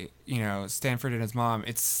story, you know, Stanford and his mom,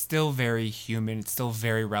 it's still very human. It's still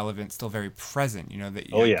very relevant, still very present. You know,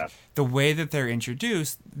 the way that they're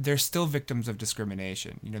introduced, they're still victims of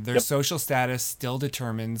discrimination. You know, their social status still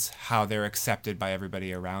determines how they're accepted by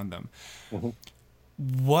everybody around them.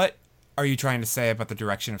 What are you trying to say about the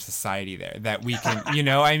direction of society there that we can, you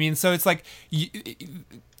know, I mean, so it's like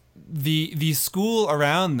the school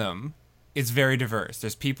around them is very diverse.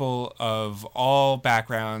 There's people of all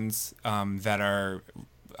backgrounds that are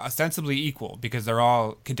ostensibly equal because they're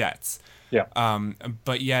all cadets.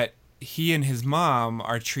 But yet he and his mom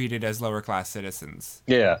are treated as lower class citizens.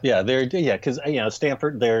 Because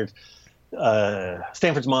Stanford,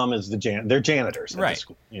 Stanford's mom is they're janitors at the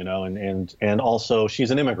school, you know, and also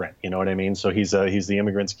she's an immigrant, you know what I mean? So he's the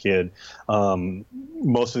immigrant's kid.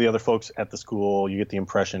 Most of the other folks at the school, you get the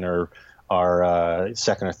impression, are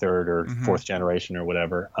second or third or fourth generation or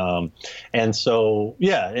whatever. And so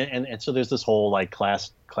and so there's this whole like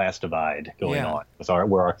class divide going on with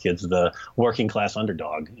where our kid's the working class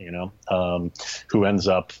underdog, you know, who ends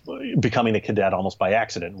up becoming a cadet almost by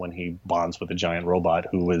accident when he bonds with a giant robot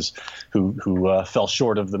who fell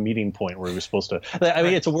short of the meeting point where he was supposed to. I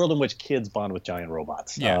mean, it's a world in which kids bond with giant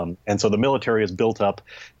robots. And so the military has built up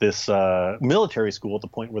this military school at the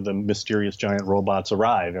point where the mysterious giant robots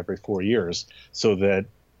arrive every 4 years, so that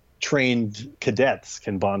trained cadets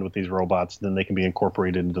can bond with these robots, then they can be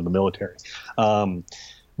incorporated into the military.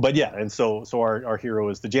 But yeah, and so our hero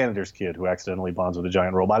is the janitor's kid who accidentally bonds with a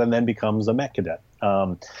giant robot and then becomes a mech cadet.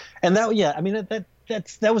 And that, I mean,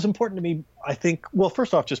 that was important to me, I think. Well,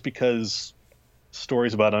 first off, just because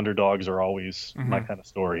stories about underdogs are always my kind of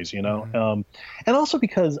stories, you know, and also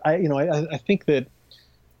because I think that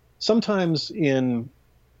sometimes in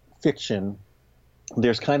fiction,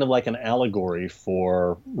 there's kind of like an allegory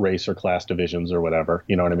for race or class divisions or whatever,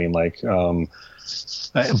 you know what I mean? Like,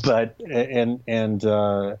 but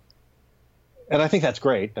I think that's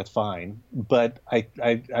great. That's fine. But I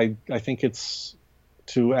think it's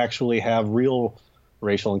to actually have real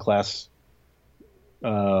racial and class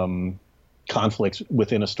conflicts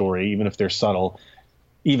within a story, even if they're subtle,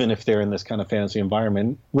 even if they're in this kind of fantasy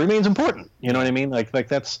environment, remains important. You know what I mean? Like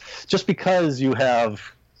that's just because you have,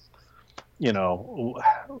 you know,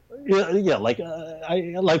 like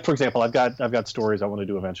for example, I've got stories I want to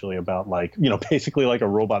do eventually about, like, you know, basically like a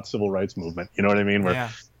robot civil rights movement. You know what I mean? Where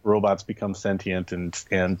robots become sentient, and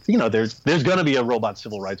you know, there's going to be a robot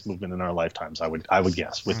civil rights movement in our lifetimes. I would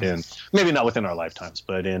guess within, maybe not within our lifetimes,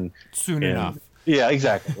 but soon enough. Yeah,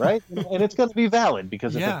 exactly, right. And it's going to be valid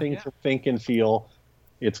because if a thing can think and feel,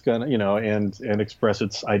 it's gonna, you know, and express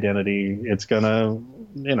its identity, it's gonna,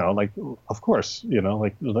 you know, like, of course, you know,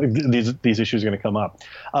 like these issues are gonna come up.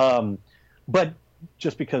 But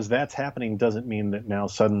just because that's happening doesn't mean that now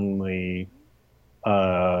suddenly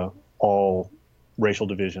all racial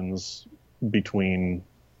divisions between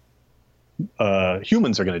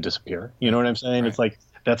humans are going to disappear. You know what I'm saying? Right. It's like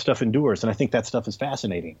that stuff endures, and I think that stuff is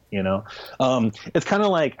fascinating. You know, it's kind of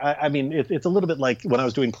like I mean, it's a little bit like when I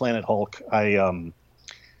was doing Planet Hulk.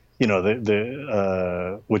 You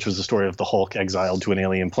know, which was the story of the Hulk exiled to an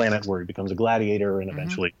alien planet where he becomes a gladiator and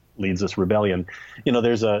eventually leads this rebellion. You know,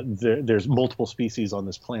 there's multiple species on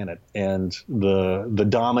this planet, and the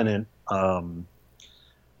dominant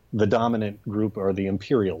group are the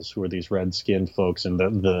Imperials, who are these red-skinned folks, and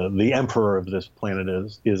the emperor of this planet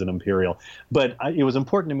is an Imperial. But it was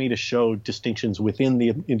important to me to show distinctions within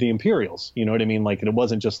the Imperials. You know what I mean? Like, it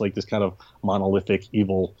wasn't just like this kind of monolithic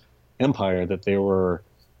evil empire, that there were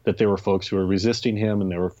folks who were resisting him, and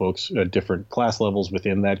there were folks at different class levels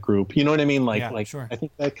within that group. You know what I mean? Sure. I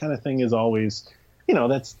think that kind of thing is always, you know,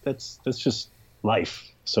 that's just life.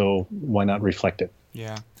 So why not reflect it?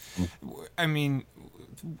 Yeah. I mean,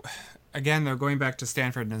 again, though, going back to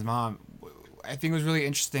Stanford and his mom, I think it was really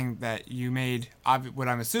interesting that you made what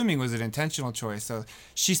I'm assuming was an intentional choice. So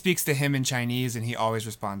she speaks to him in Chinese and he always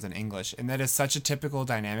responds in English. And that is such a typical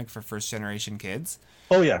dynamic for first generation kids.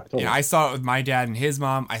 Oh, yeah. Totally. You know, I saw it with my dad and his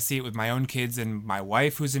mom. I see it with my own kids and my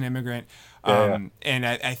wife, who's an immigrant. And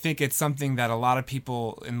I think it's something that a lot of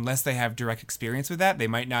people, unless they have direct experience with that, they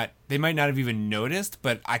might not have even noticed.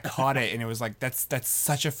 But I caught it, and it was like, that's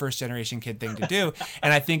such a first generation kid thing to do.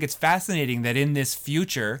 And I think it's fascinating that in this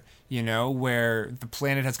future, you know, where the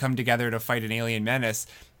planet has come together to fight an alien menace,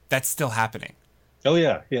 that's still happening. Oh,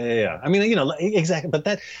 yeah. I mean, you know, exactly. But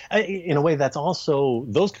that, in a way, that's also,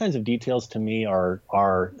 those kinds of details to me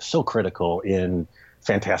are so critical in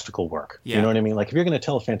fantastical work. Yeah. You know what I mean? Like, if you're going to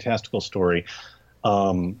tell a fantastical story,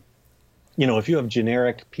 you know, if you have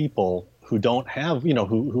generic people who don't have, you know,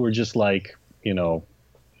 who are just like, you know,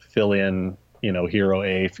 fill in hero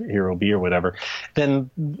A, hero B, or whatever, then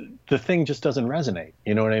the thing just doesn't resonate.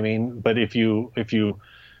 You know what I mean? But if you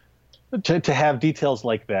to have details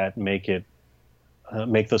like that make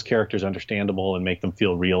those characters understandable and make them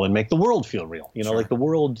feel real and make the world feel real. Sure. Like the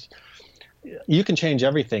world, you can change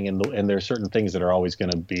everything, and there are certain things that are always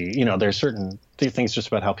going to be, there's certain things just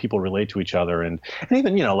about how people relate to each other, and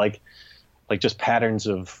even like just patterns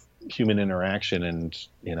of human interaction, and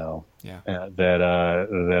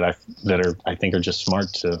that I think are just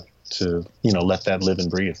smart to let that live and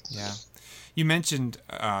breathe. Yeah. You mentioned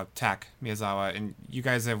Tak Miyazawa, and you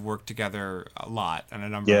guys have worked together a lot on a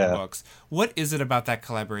number of books. What is it about that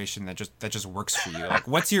collaboration that just works for you? Like,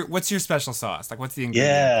 what's your special sauce? Like, what's the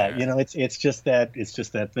ingredient there? It's just that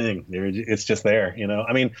thing. It's just there.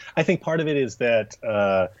 I mean, I think part of it is that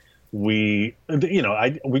we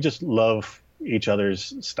just love each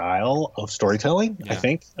other's style of storytelling. I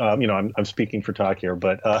think I'm speaking for Tak here,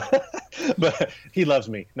 but he loves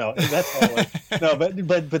me. No, that's all. No,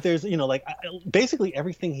 but there's basically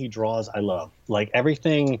everything he draws I love. Like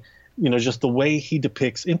everything, just the way he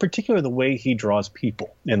depicts, in particular the way he draws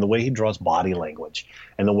people and the way he draws body language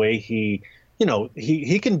and the way he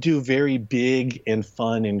can do very big and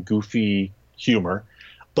fun and goofy humor,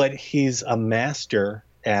 but he's a master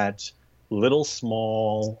at little,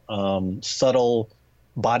 small, subtle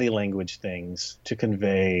body language things to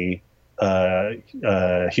convey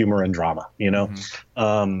humor and drama.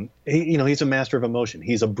 He's a master of emotion.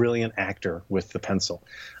 He's a brilliant actor with the pencil,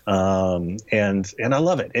 and I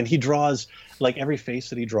love it. And he draws, like, every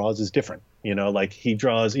face that he draws is different. Like he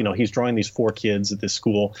draws, he's drawing these 4 kids at this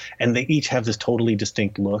school, and they each have this totally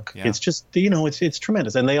distinct look. Yeah. It's just, it's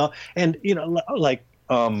tremendous. And they all, and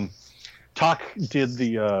Tak did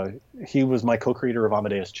he was my co-creator of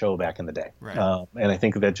Amadeus Cho back in the day. Right. And I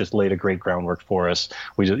think that just laid a great groundwork for us.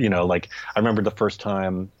 We just, I remember the first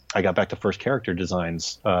time I got back to first character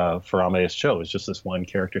designs for Amadeus Cho. It was just this one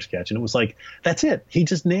character sketch. And it was like, that's it. He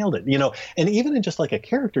just nailed it, and even in just like a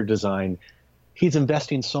character design, he's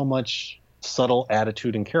investing so much subtle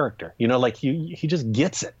attitude and character, like he just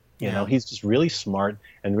gets it. He's just really smart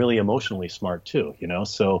and really emotionally smart too.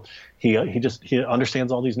 So he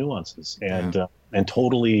understands all these nuances and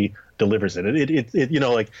totally delivers it.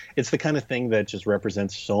 It's the kind of thing that just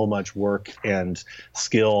represents so much work and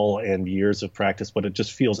skill and years of practice, but it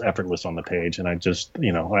just feels effortless on the page, and I just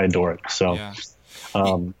I adore it. So. Yeah.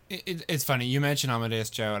 It's funny you mentioned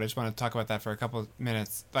Amadeus Cho, and I just want to talk about that for a couple of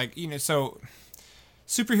minutes. So.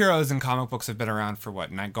 Superheroes and comic books have been around for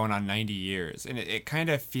going on 90 years. And it kind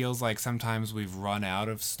of feels like sometimes we've run out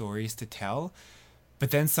of stories to tell.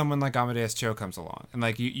 But then someone like Amadeus Cho comes along.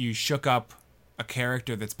 And you shook up a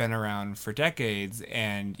character that's been around for decades.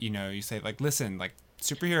 And, you say, listen,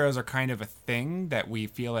 superheroes are kind of a thing that we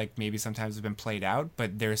feel like maybe sometimes have been played out.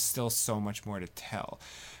 But there's still so much more to tell.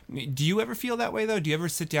 Do you ever feel that way, though? Do you ever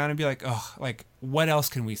sit down and be like, what else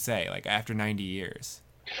can we say, after 90 years?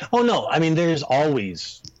 Oh, no. I mean, there's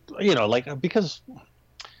always, because,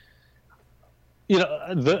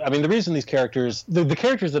 the reason these characters, the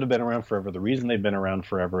characters that have been around forever, the reason they've been around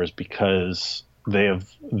forever is because they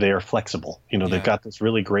are flexible. They've got this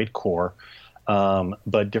really great core,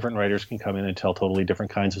 but different writers can come in and tell totally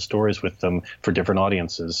different kinds of stories with them for different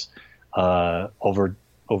audiences over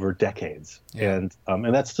decades. Yeah.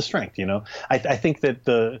 And that's the strength, I think that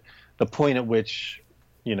the point at which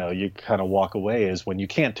you kind of walk away is when you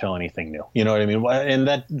can't tell anything new. You know what I mean? And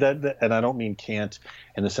that and I don't mean can't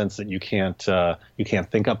in the sense that you can't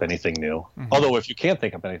think up anything new. Mm-hmm. Although if you can't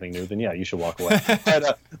think up anything new, then yeah, you should walk away.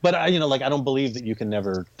 but I don't believe that you can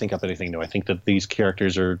never think up anything new. I think that these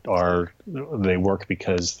characters they work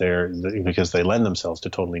because they lend themselves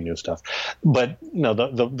to totally new stuff. But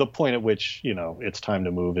the point at which it's time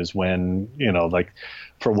to move is when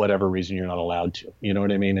for whatever reason you're not allowed to. You know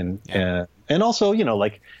what I mean? And also,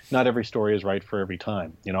 not every story is right for every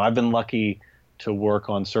time. I've been lucky to work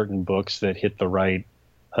on certain books that hit the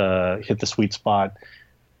sweet spot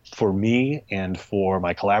for me and for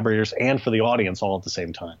my collaborators and for the audience all at the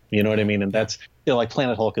same time. You know what I mean? And that's,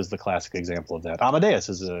 Planet Hulk is the classic example of that. Amadeus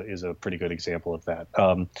is a pretty good example of that.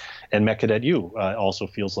 And Mech Cadet Yu also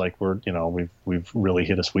feels like we've really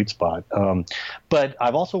hit a sweet spot. But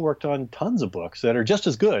I've also worked on tons of books that are just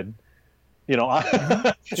as good.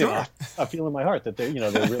 I feel in my heart that they're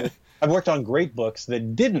really. I've worked on great books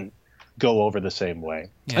that didn't go over the same way.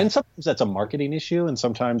 Yeah. And sometimes that's a marketing issue, and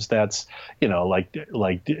sometimes that's, was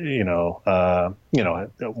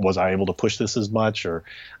I able to push this as much,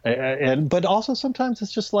 but also sometimes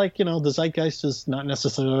it's just like, the zeitgeist is not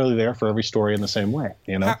necessarily there for every story in the same way,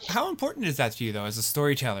 How important is that to you though, as a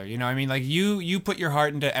storyteller? Like you put your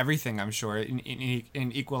heart into everything, I'm sure, in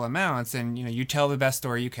equal amounts, and you tell the best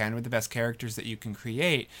story you can with the best characters that you can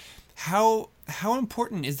create. How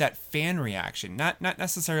important is that fan reaction? Not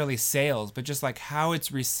necessarily sales, but just like how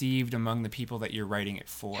it's received among the people that you're writing it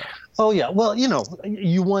for. Oh yeah, well,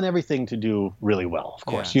 you want everything to do really well, of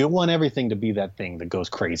course. Yeah. You want everything to be that thing that goes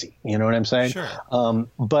crazy. You know what I'm saying? Sure.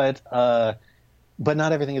 But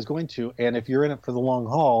not everything is going to. And if you're in it for the long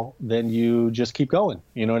haul, then you just keep going.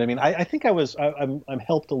 You know what I mean? I think I'm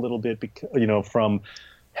helped a little bit because, from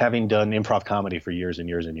having done improv comedy for years and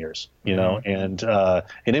years and years, and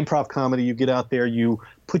in improv comedy, you get out there, you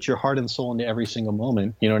put your heart and soul into every single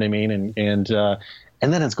moment, you know what I mean? And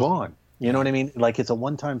then it's gone, you know what I mean? Like it's a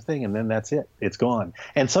one-time thing, and then that's it. It's gone.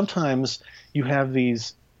 And sometimes you have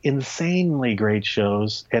these insanely great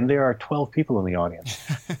shows, and there are 12 people in the audience,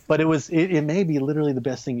 but it may be literally the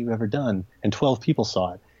best thing you've ever done, and 12 people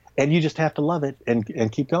saw it. And you just have to love it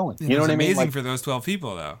and keep going. You know what I mean? Amazing for those 12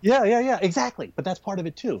 people, though. Yeah, exactly. But that's part of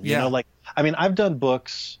it too. Yeah. I've done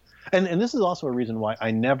books, and this is also a reason why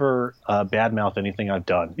I never badmouth anything I've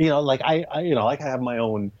done. I have my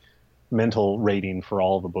own mental rating for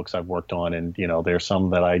all the books I've worked on, and there's some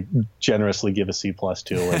that I generously give a C+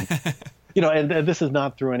 to, and and this is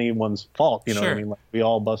not through anyone's fault. You know what I mean? Like, we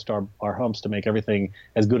all bust our humps to make everything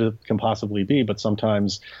as good as it can possibly be, but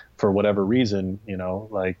sometimes for whatever reason,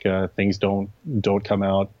 things don't come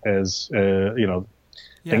out as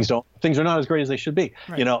things are not as great as they should be.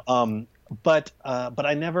 Right. But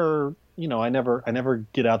I never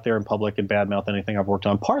get out there in public and badmouth anything I've worked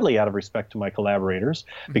on, partly out of respect to my collaborators,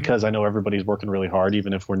 because I know everybody's working really hard,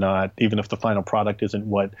 even if the final product isn't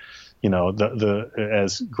what,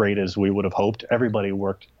 as great as we would have hoped. Everybody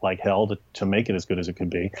worked like hell to make it as good as it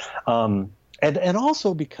could be. And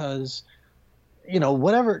also because,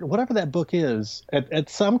 whatever that book is, at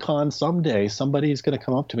some con someday, somebody's going to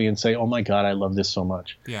come up to me and say, "Oh my God, I love this so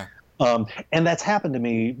much." Yeah. And that's happened to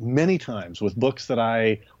me many times with books that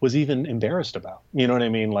I was even embarrassed about. You know what I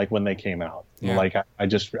mean? Like when they came out, like I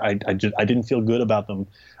didn't feel good about them.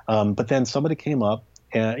 But then somebody came up,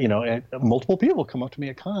 and multiple people come up to me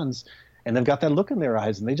at cons, and they've got that look in their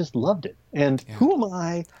eyes, and they just loved it. And who am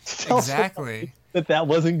I to tell somebody that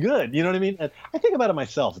wasn't good? You know what I mean? And I think about it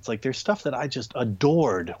myself. It's like there's stuff that I just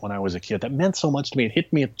adored when I was a kid that meant so much to me. It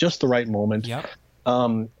hit me at just the right moment. Yep.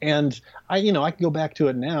 And I can go back to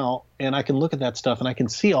it now, and I can look at that stuff and I can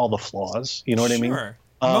see all the flaws. You know what I mean? Sure.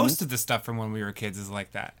 Most of the stuff from when we were kids is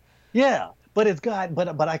like that. Yeah. But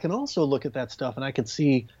but I can also look at that stuff and I can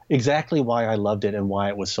see exactly why I loved it and why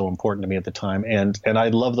it was so important to me at the time. And I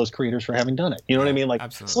love those creators for having done it. You know what I mean? Like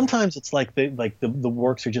absolutely. Sometimes it's like the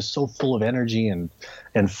works are just so full of energy and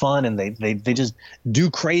fun, and they just do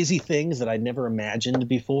crazy things that I'd never imagined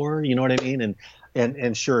before. You know what I mean?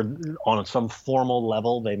 And sure, on some formal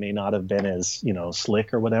level, they may not have been as,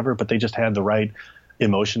 slick or whatever, but they just had the right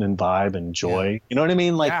emotion and vibe and joy. Yeah. You know what I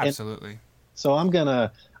mean? Like, absolutely. So I'm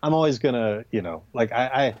always gonna,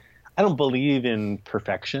 I don't believe in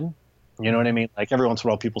perfection. You know what I mean? Like every once in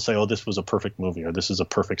a while people say, "Oh, this was a perfect movie," or "This is a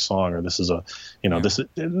perfect song," or "This is a,"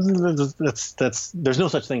 there's no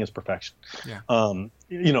such thing as perfection. Yeah.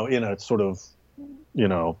 In a sort of,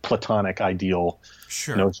 platonic ideal.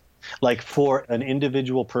 Sure. Like for an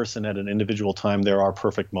individual person at an individual time, there are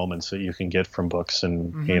perfect moments that you can get from books,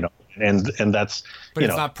 and and that's. But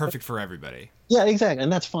it's not perfect for everybody. Yeah, exactly, and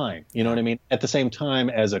that's fine. You know what I mean? At the same time,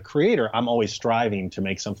 as a creator, I'm always striving to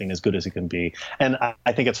make something as good as it can be, and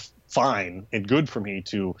I think it's fine and good for me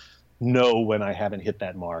to know when I haven't hit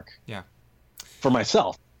that mark. Yeah. For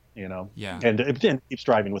myself. Yeah. And keep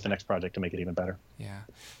striving with the next project to make it even better. Yeah.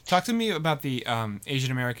 Talk to me about the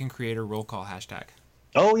Asian American Creator Roll Call hashtag.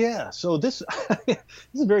 Oh yeah. So this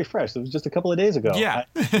is very fresh. It was just a couple of days ago. Yeah.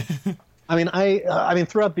 I mean,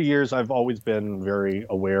 throughout the years, I've always been very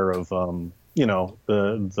aware of, I've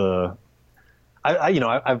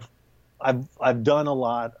done a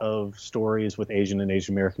lot of stories with Asian and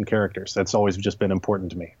Asian American characters. That's always just been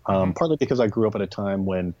important to me. Partly because I grew up at a time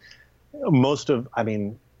when most of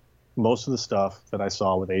the stuff that I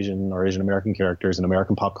saw with Asian or Asian American characters in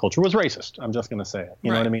American pop culture was racist. I'm just going to say it.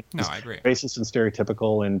 You know what I mean? No, I agree. Racist and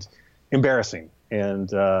stereotypical and embarrassing. And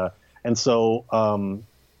so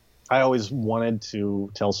I always wanted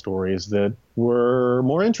to tell stories that were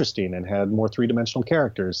more interesting and had more three-dimensional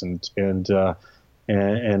characters. So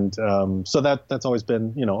that's always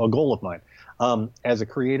been, a goal of mine. As a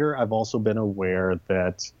creator, I've also been aware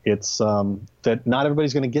that it's that not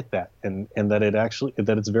everybody's going to get that, and that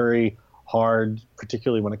it's very hard,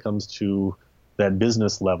 particularly when it comes to that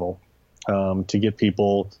business level, to get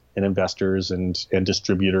people and investors and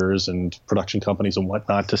distributors and production companies and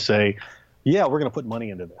whatnot to say, yeah, we're going to put money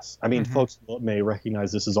into this. I mean, folks may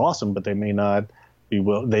recognize this is awesome, but they may not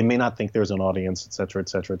they may not think there's an audience, et cetera, et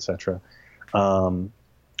cetera, et cetera.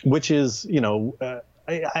 Which is,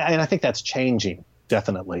 I think that's changing,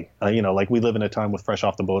 definitely. Like we live in a time with Fresh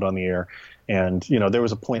Off the Boat on the air. And, there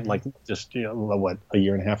was a point like just, a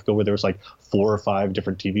year and a half ago where there was like 4 or 5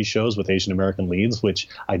 different TV shows with Asian American leads, which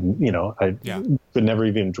I could never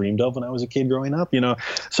even dreamed of when I was a kid growing up,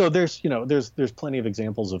 So there's plenty of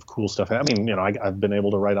examples of cool stuff. I mean, I've been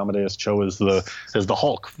able to write Amadeus Cho as the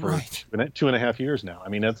Hulk for 2.5 years now. I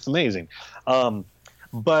mean, that's amazing.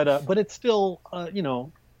 But it's still,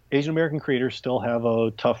 Asian American creators still have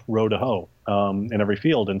a tough row to hoe in every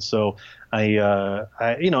field, and so I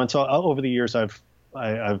over the years I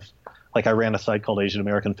ran a site called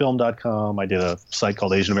AsianAmericanFilm.com. I did a site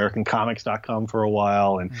called AsianAmericanComics.com for a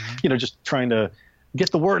while, and just trying to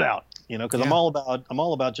get the word out, because I'm all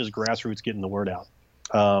about just grassroots getting the word out.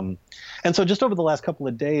 And so just over the last couple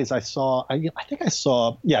of days, I saw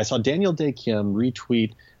Daniel Day Kim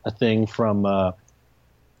retweet a thing from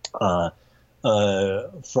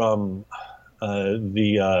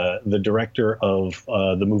the director of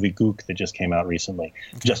the movie Gook that just came out recently,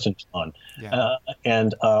 Justin Chon.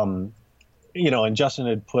 And Justin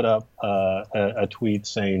had put up a tweet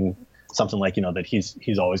saying something like, that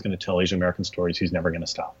he's always going to tell Asian American stories. He's never going to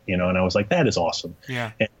stop, and I was like, that is awesome.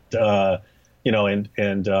 Yeah.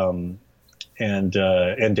 And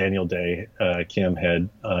Daniel Day Kim had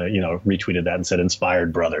retweeted that and said,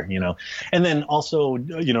 "Inspired brother," and then also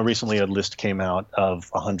recently a list came out of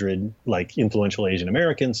 100 like influential Asian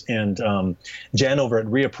Americans, and Jen over at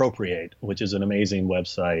Reappropriate, which is an amazing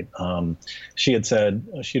website, she had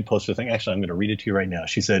posted a thing. Actually, I'm going to read it to you right now.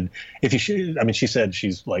 She said, she said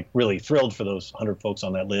she's like really thrilled for those 100 folks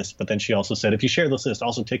on that list, but then she also said, if you share this list,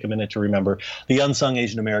 also take a minute to remember the unsung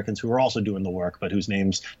Asian Americans who are also doing the work, but whose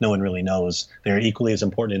names no one really knows. They're equally as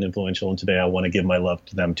important and influential, and today I want to give my love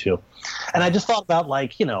to them too. And I just thought about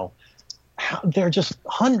there are just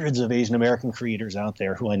hundreds of Asian American creators out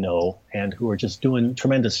there who I know and who are just doing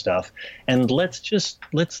tremendous stuff. And let's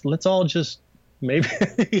all just maybe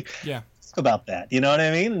talk about that. You know what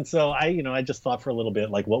I mean? And so I just thought for a little bit,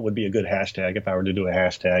 like, what would be a good hashtag if I were to do a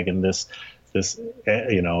hashtag in this as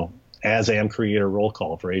Am Creator roll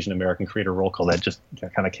call for Asian American Creator roll call. That just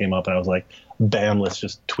kind of came up, and I was like, bam, let's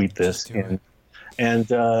just tweet this. And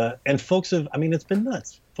folks have, it's been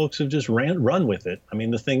nuts. Folks have just run with it. I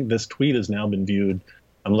mean, this tweet has now been viewed,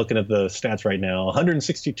 I'm looking at the stats right now,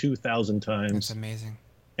 162,000 times. That's amazing.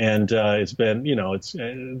 And it's been,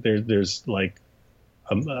 there's like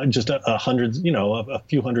just a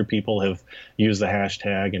few hundred people have used the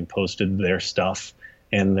hashtag and posted their stuff.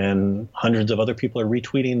 And then hundreds of other people are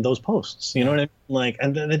retweeting those posts. You know what I mean? Like,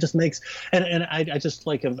 and then it just makes, and I just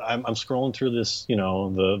like, I'm scrolling through this,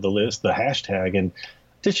 the list, the hashtag, and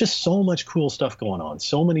there's just so much cool stuff going on.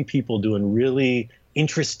 So many people doing really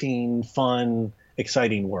interesting, fun,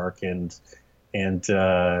 exciting work. And I'm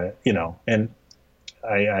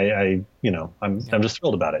just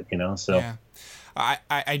thrilled about it, so. Yeah.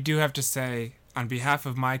 I do have to say, on behalf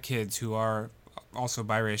of my kids who are also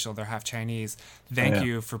biracial, they're half Chinese, thank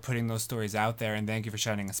you for putting those stories out there, and thank you for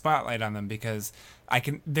shining a spotlight on them, because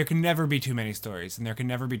there can never be too many stories, and there can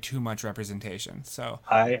never be too much representation. So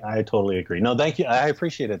I totally agree. No, thank you. I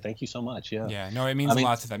appreciate it. Thank you so much. No, it means a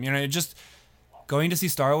lot to them. Just going to see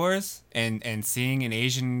Star Wars and seeing an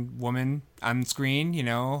Asian woman on screen,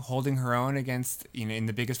 holding her own against, in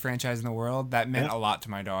the biggest franchise in the world, that meant a lot to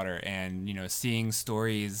my daughter. And, seeing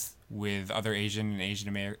stories with other Asian and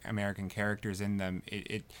Asian American characters in them,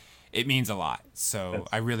 it means a lot. So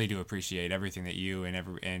I really do appreciate everything that you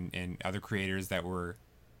and other creators that are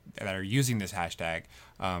using this hashtag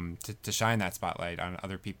to shine that spotlight on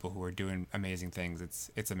other people who are doing amazing things.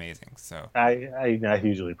 It's amazing. So I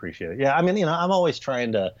hugely appreciate it. Yeah, I'm always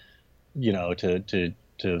trying to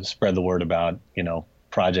to spread the word about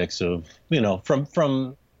projects of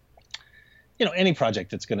from any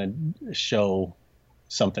project that's going to show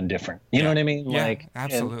something different. You know what I mean? Yeah, like,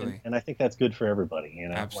 absolutely. And I think that's good for everybody.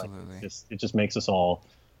 Absolutely. Like, it just makes us all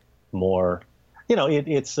more. It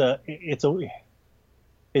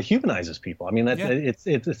humanizes people.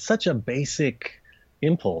 It's such a basic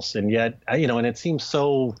impulse, and yet and it seems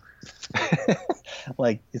so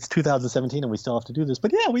like it's 2017 and we still have to do this.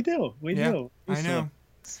 But we do. We do. I know.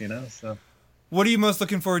 So. What are you most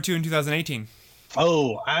looking forward to in 2018?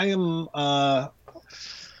 Oh, I am.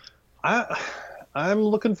 I'm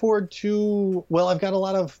looking forward to. Well, I've got a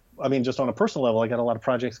lot of. I mean, just on a personal level, I got a lot of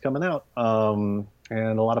projects coming out, and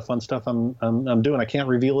a lot of fun stuff I'm doing. I can't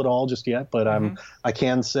reveal it all just yet, but I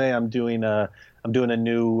can say I'm doing a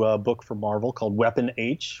new book for Marvel called Weapon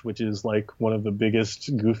H, which is like one of the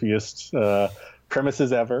biggest, goofiest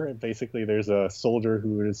premises ever. And basically, there's a soldier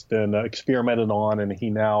who has been experimented on, and he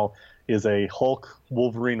now is a Hulk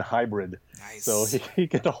Wolverine hybrid. Nice. So he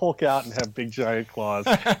can Hulk out and have big giant claws.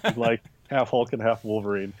 He's like half Hulk and half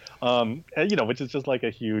Wolverine. And, which is just like a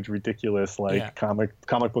huge, ridiculous comic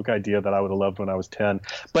book idea that I would have loved when I was 10.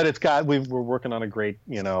 But it's got we're working on a great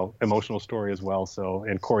emotional story as well. So,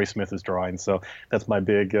 and Corey Smith is drawing. So that's my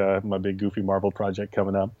big goofy Marvel project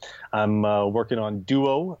coming up. I'm working on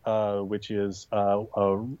Duo, which is part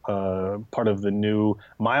of the new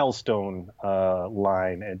Milestone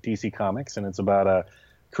line at DC Comics, and it's about a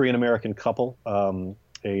Korean American couple.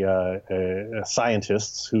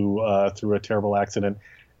 Scientists who, through a terrible accident,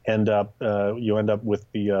 end up with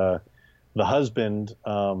the husband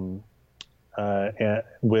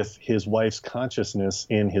with his wife's consciousness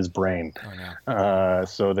in his brain. Oh, no.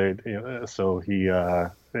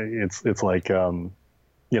 It's like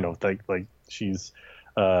like she's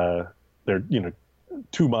they're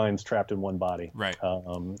two minds trapped in one body. Right.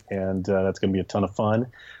 And that's going to be a ton of fun.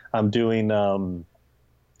 I'm doing.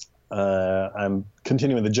 I'm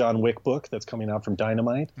continuing the John Wick book that's coming out from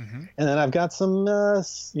Dynamite, and then I've got some,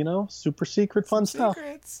 super secret fun stuff.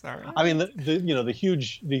 Secrets. All right. I mean, the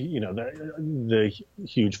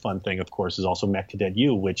huge fun thing, of course, is also Mech Cadet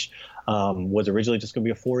Yu, which was originally just going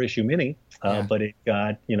to be a 4-issue mini, but it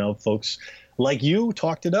got folks like you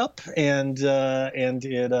talked it up, and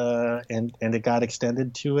it got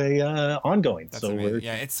extended to a ongoing. That's amazing.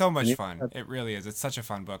 It's so much fun. It really is. It's such a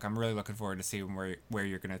fun book. I'm really looking forward to seeing where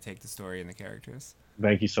you're going to take the story and the characters.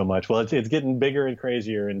 Thank you so much. Well, it's getting bigger and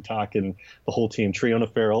crazier, and talking the whole team.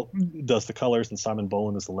 Triona Farrell does the colors, and Simon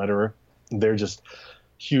Bowen is the letterer. They're just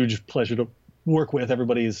huge pleasure to work with.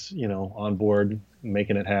 Everybody's on board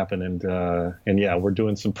making it happen, and we're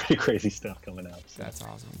doing some pretty crazy stuff coming out. So. That's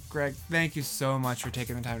awesome. Greg, thank you so much for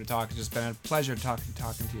taking the time to talk. It's just been a pleasure talking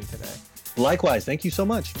to you today. Likewise, thank you so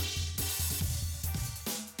much.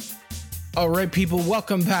 All right, people,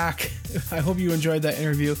 welcome back. I hope you enjoyed that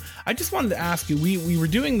interview. I just wanted to ask you, we were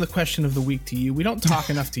doing the question of the week to you. We don't talk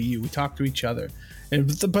enough to you. We talk to each other.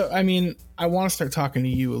 But I mean, I want to start talking to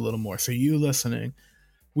you a little more. So you listening,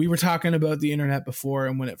 we were talking about the internet before,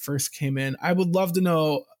 and when it first came in, I would love to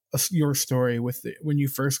know your story with when you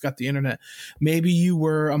first got the internet. Maybe you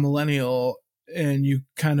were a millennial and you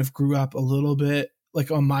kind of grew up a little bit like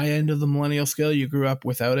on my end of the millennial scale, you grew up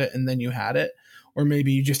without it and then you had it. Or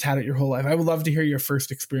maybe you just had it your whole life. I would love to hear your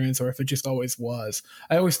first experience, or if it just always was.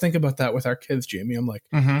 I always think about that with our kids, Jamie. I'm like,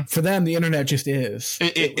 for them, the internet just is.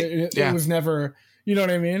 It was never, you know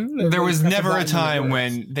what I mean? There was never a time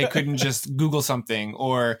when they couldn't just Google something,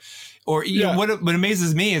 or you know, what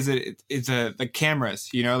amazes me is the cameras,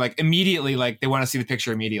 like immediately, like they want to see the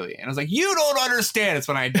picture immediately. And I was like, you don't understand. It's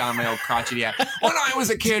when I had my old crotchety app. When I was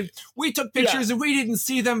a kid, we took pictures and we didn't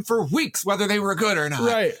see them for weeks, whether they were good or not.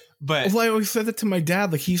 Right. But I always said that to my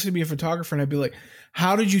dad. Like, he used to be a photographer, and I'd be like,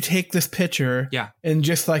 how did you take this picture? Yeah. And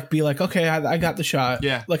just like be like, okay, I got the shot.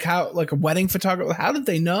 Yeah. Like how, like a wedding photographer, how did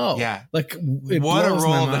they know? Yeah. Like, what a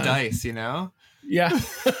roll of the dice, Yeah.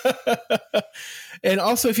 And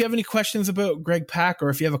also, if you have any questions about Greg Pak,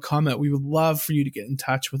 or if you have a comment, we would love for you to get in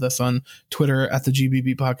touch with us on Twitter at the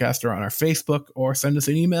GBB Podcast, or on our Facebook, or send us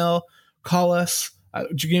an email, call us.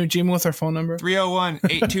 Jamie, what's our phone number?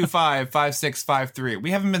 301-825-5653.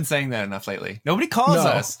 We haven't been saying that enough lately. Nobody calls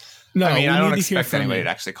us. No, I mean, I don't expect anybody to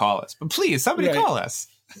actually call us, but please, somebody call us.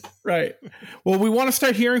 Right. Well, we want to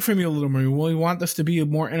start hearing from you a little more. We want this to be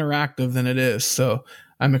more interactive than it is. So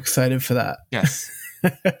I'm excited for that. Yes.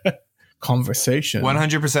 Conversation.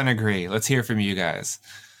 100% agree. Let's hear from you guys.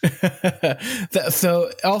 So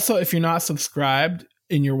also, if you're not subscribed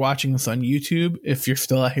and you're watching this on YouTube, if you're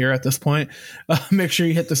still here at this point, make sure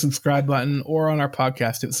you hit the subscribe button, or on our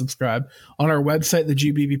podcast, hit subscribe. On our website,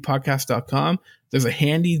 thegbppodcast.com, there's a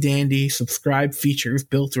handy dandy subscribe features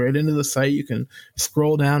built right into the site. You can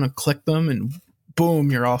scroll down and click them, and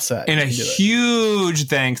boom, you're all set. And a huge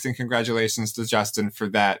thanks and congratulations to Justin for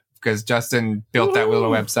that, because Justin built that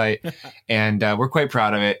little website, and we're quite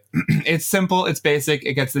proud of it. It's simple, it's basic,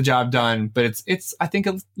 it gets the job done, but it's I think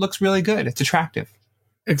it looks really good. It's attractive.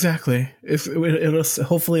 Exactly.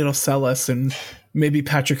 Hopefully it'll sell us and maybe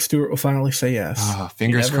Patrick Stewart will finally say yes. Oh,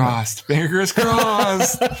 fingers crossed. Fingers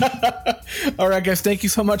crossed. All right, guys. Thank you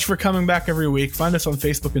so much for coming back every week. Find us on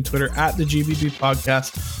Facebook and Twitter at the GBB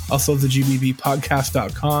Podcast. Also,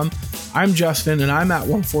 theGBBpodcast.com. I'm Justin, and I'm at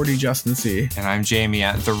 140 Justin C. And I'm Jamie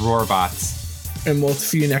at the Roarbots. And we'll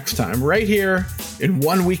see you next time, right here in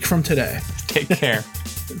 1 week from today. Take care.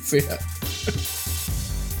 See ya.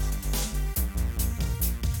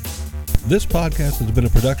 This podcast has been a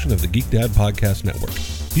production of the Geek Dad Podcast Network.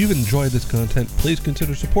 If you've enjoyed this content, please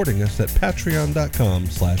consider supporting us at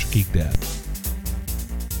patreon.com/geekdad.